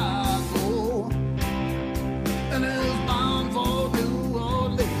Chicago and is bound for New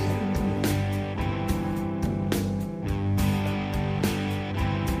Orleans.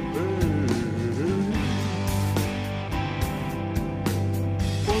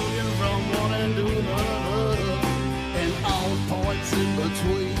 Moving from one end to another, and all points in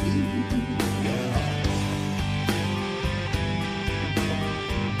between. Yeah.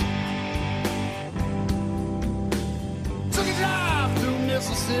 Took a drive through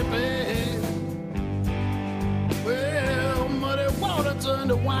Mississippi. Well, muddy water turned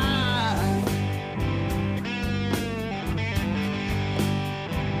to wine.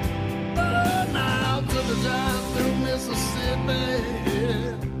 Oh, now took a drive through Mississippi.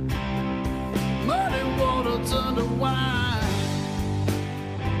 Muddy water turned to wine.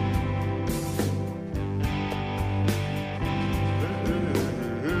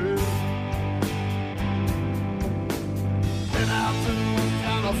 Been out to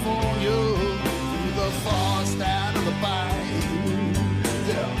California.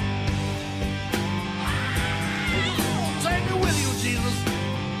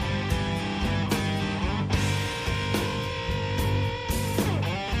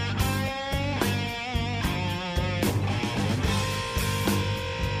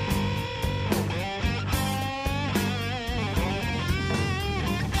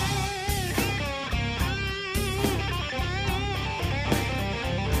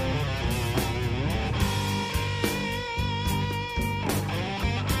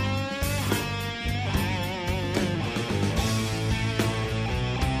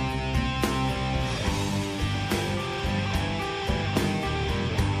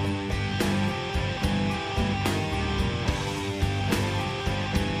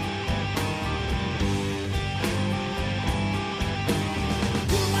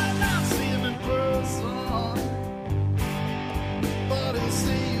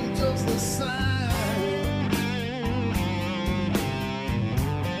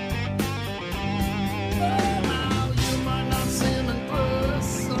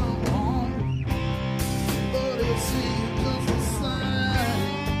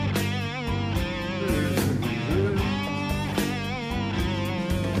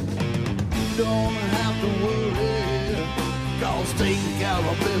 taking care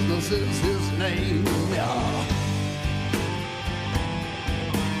of business is his name. Yeah.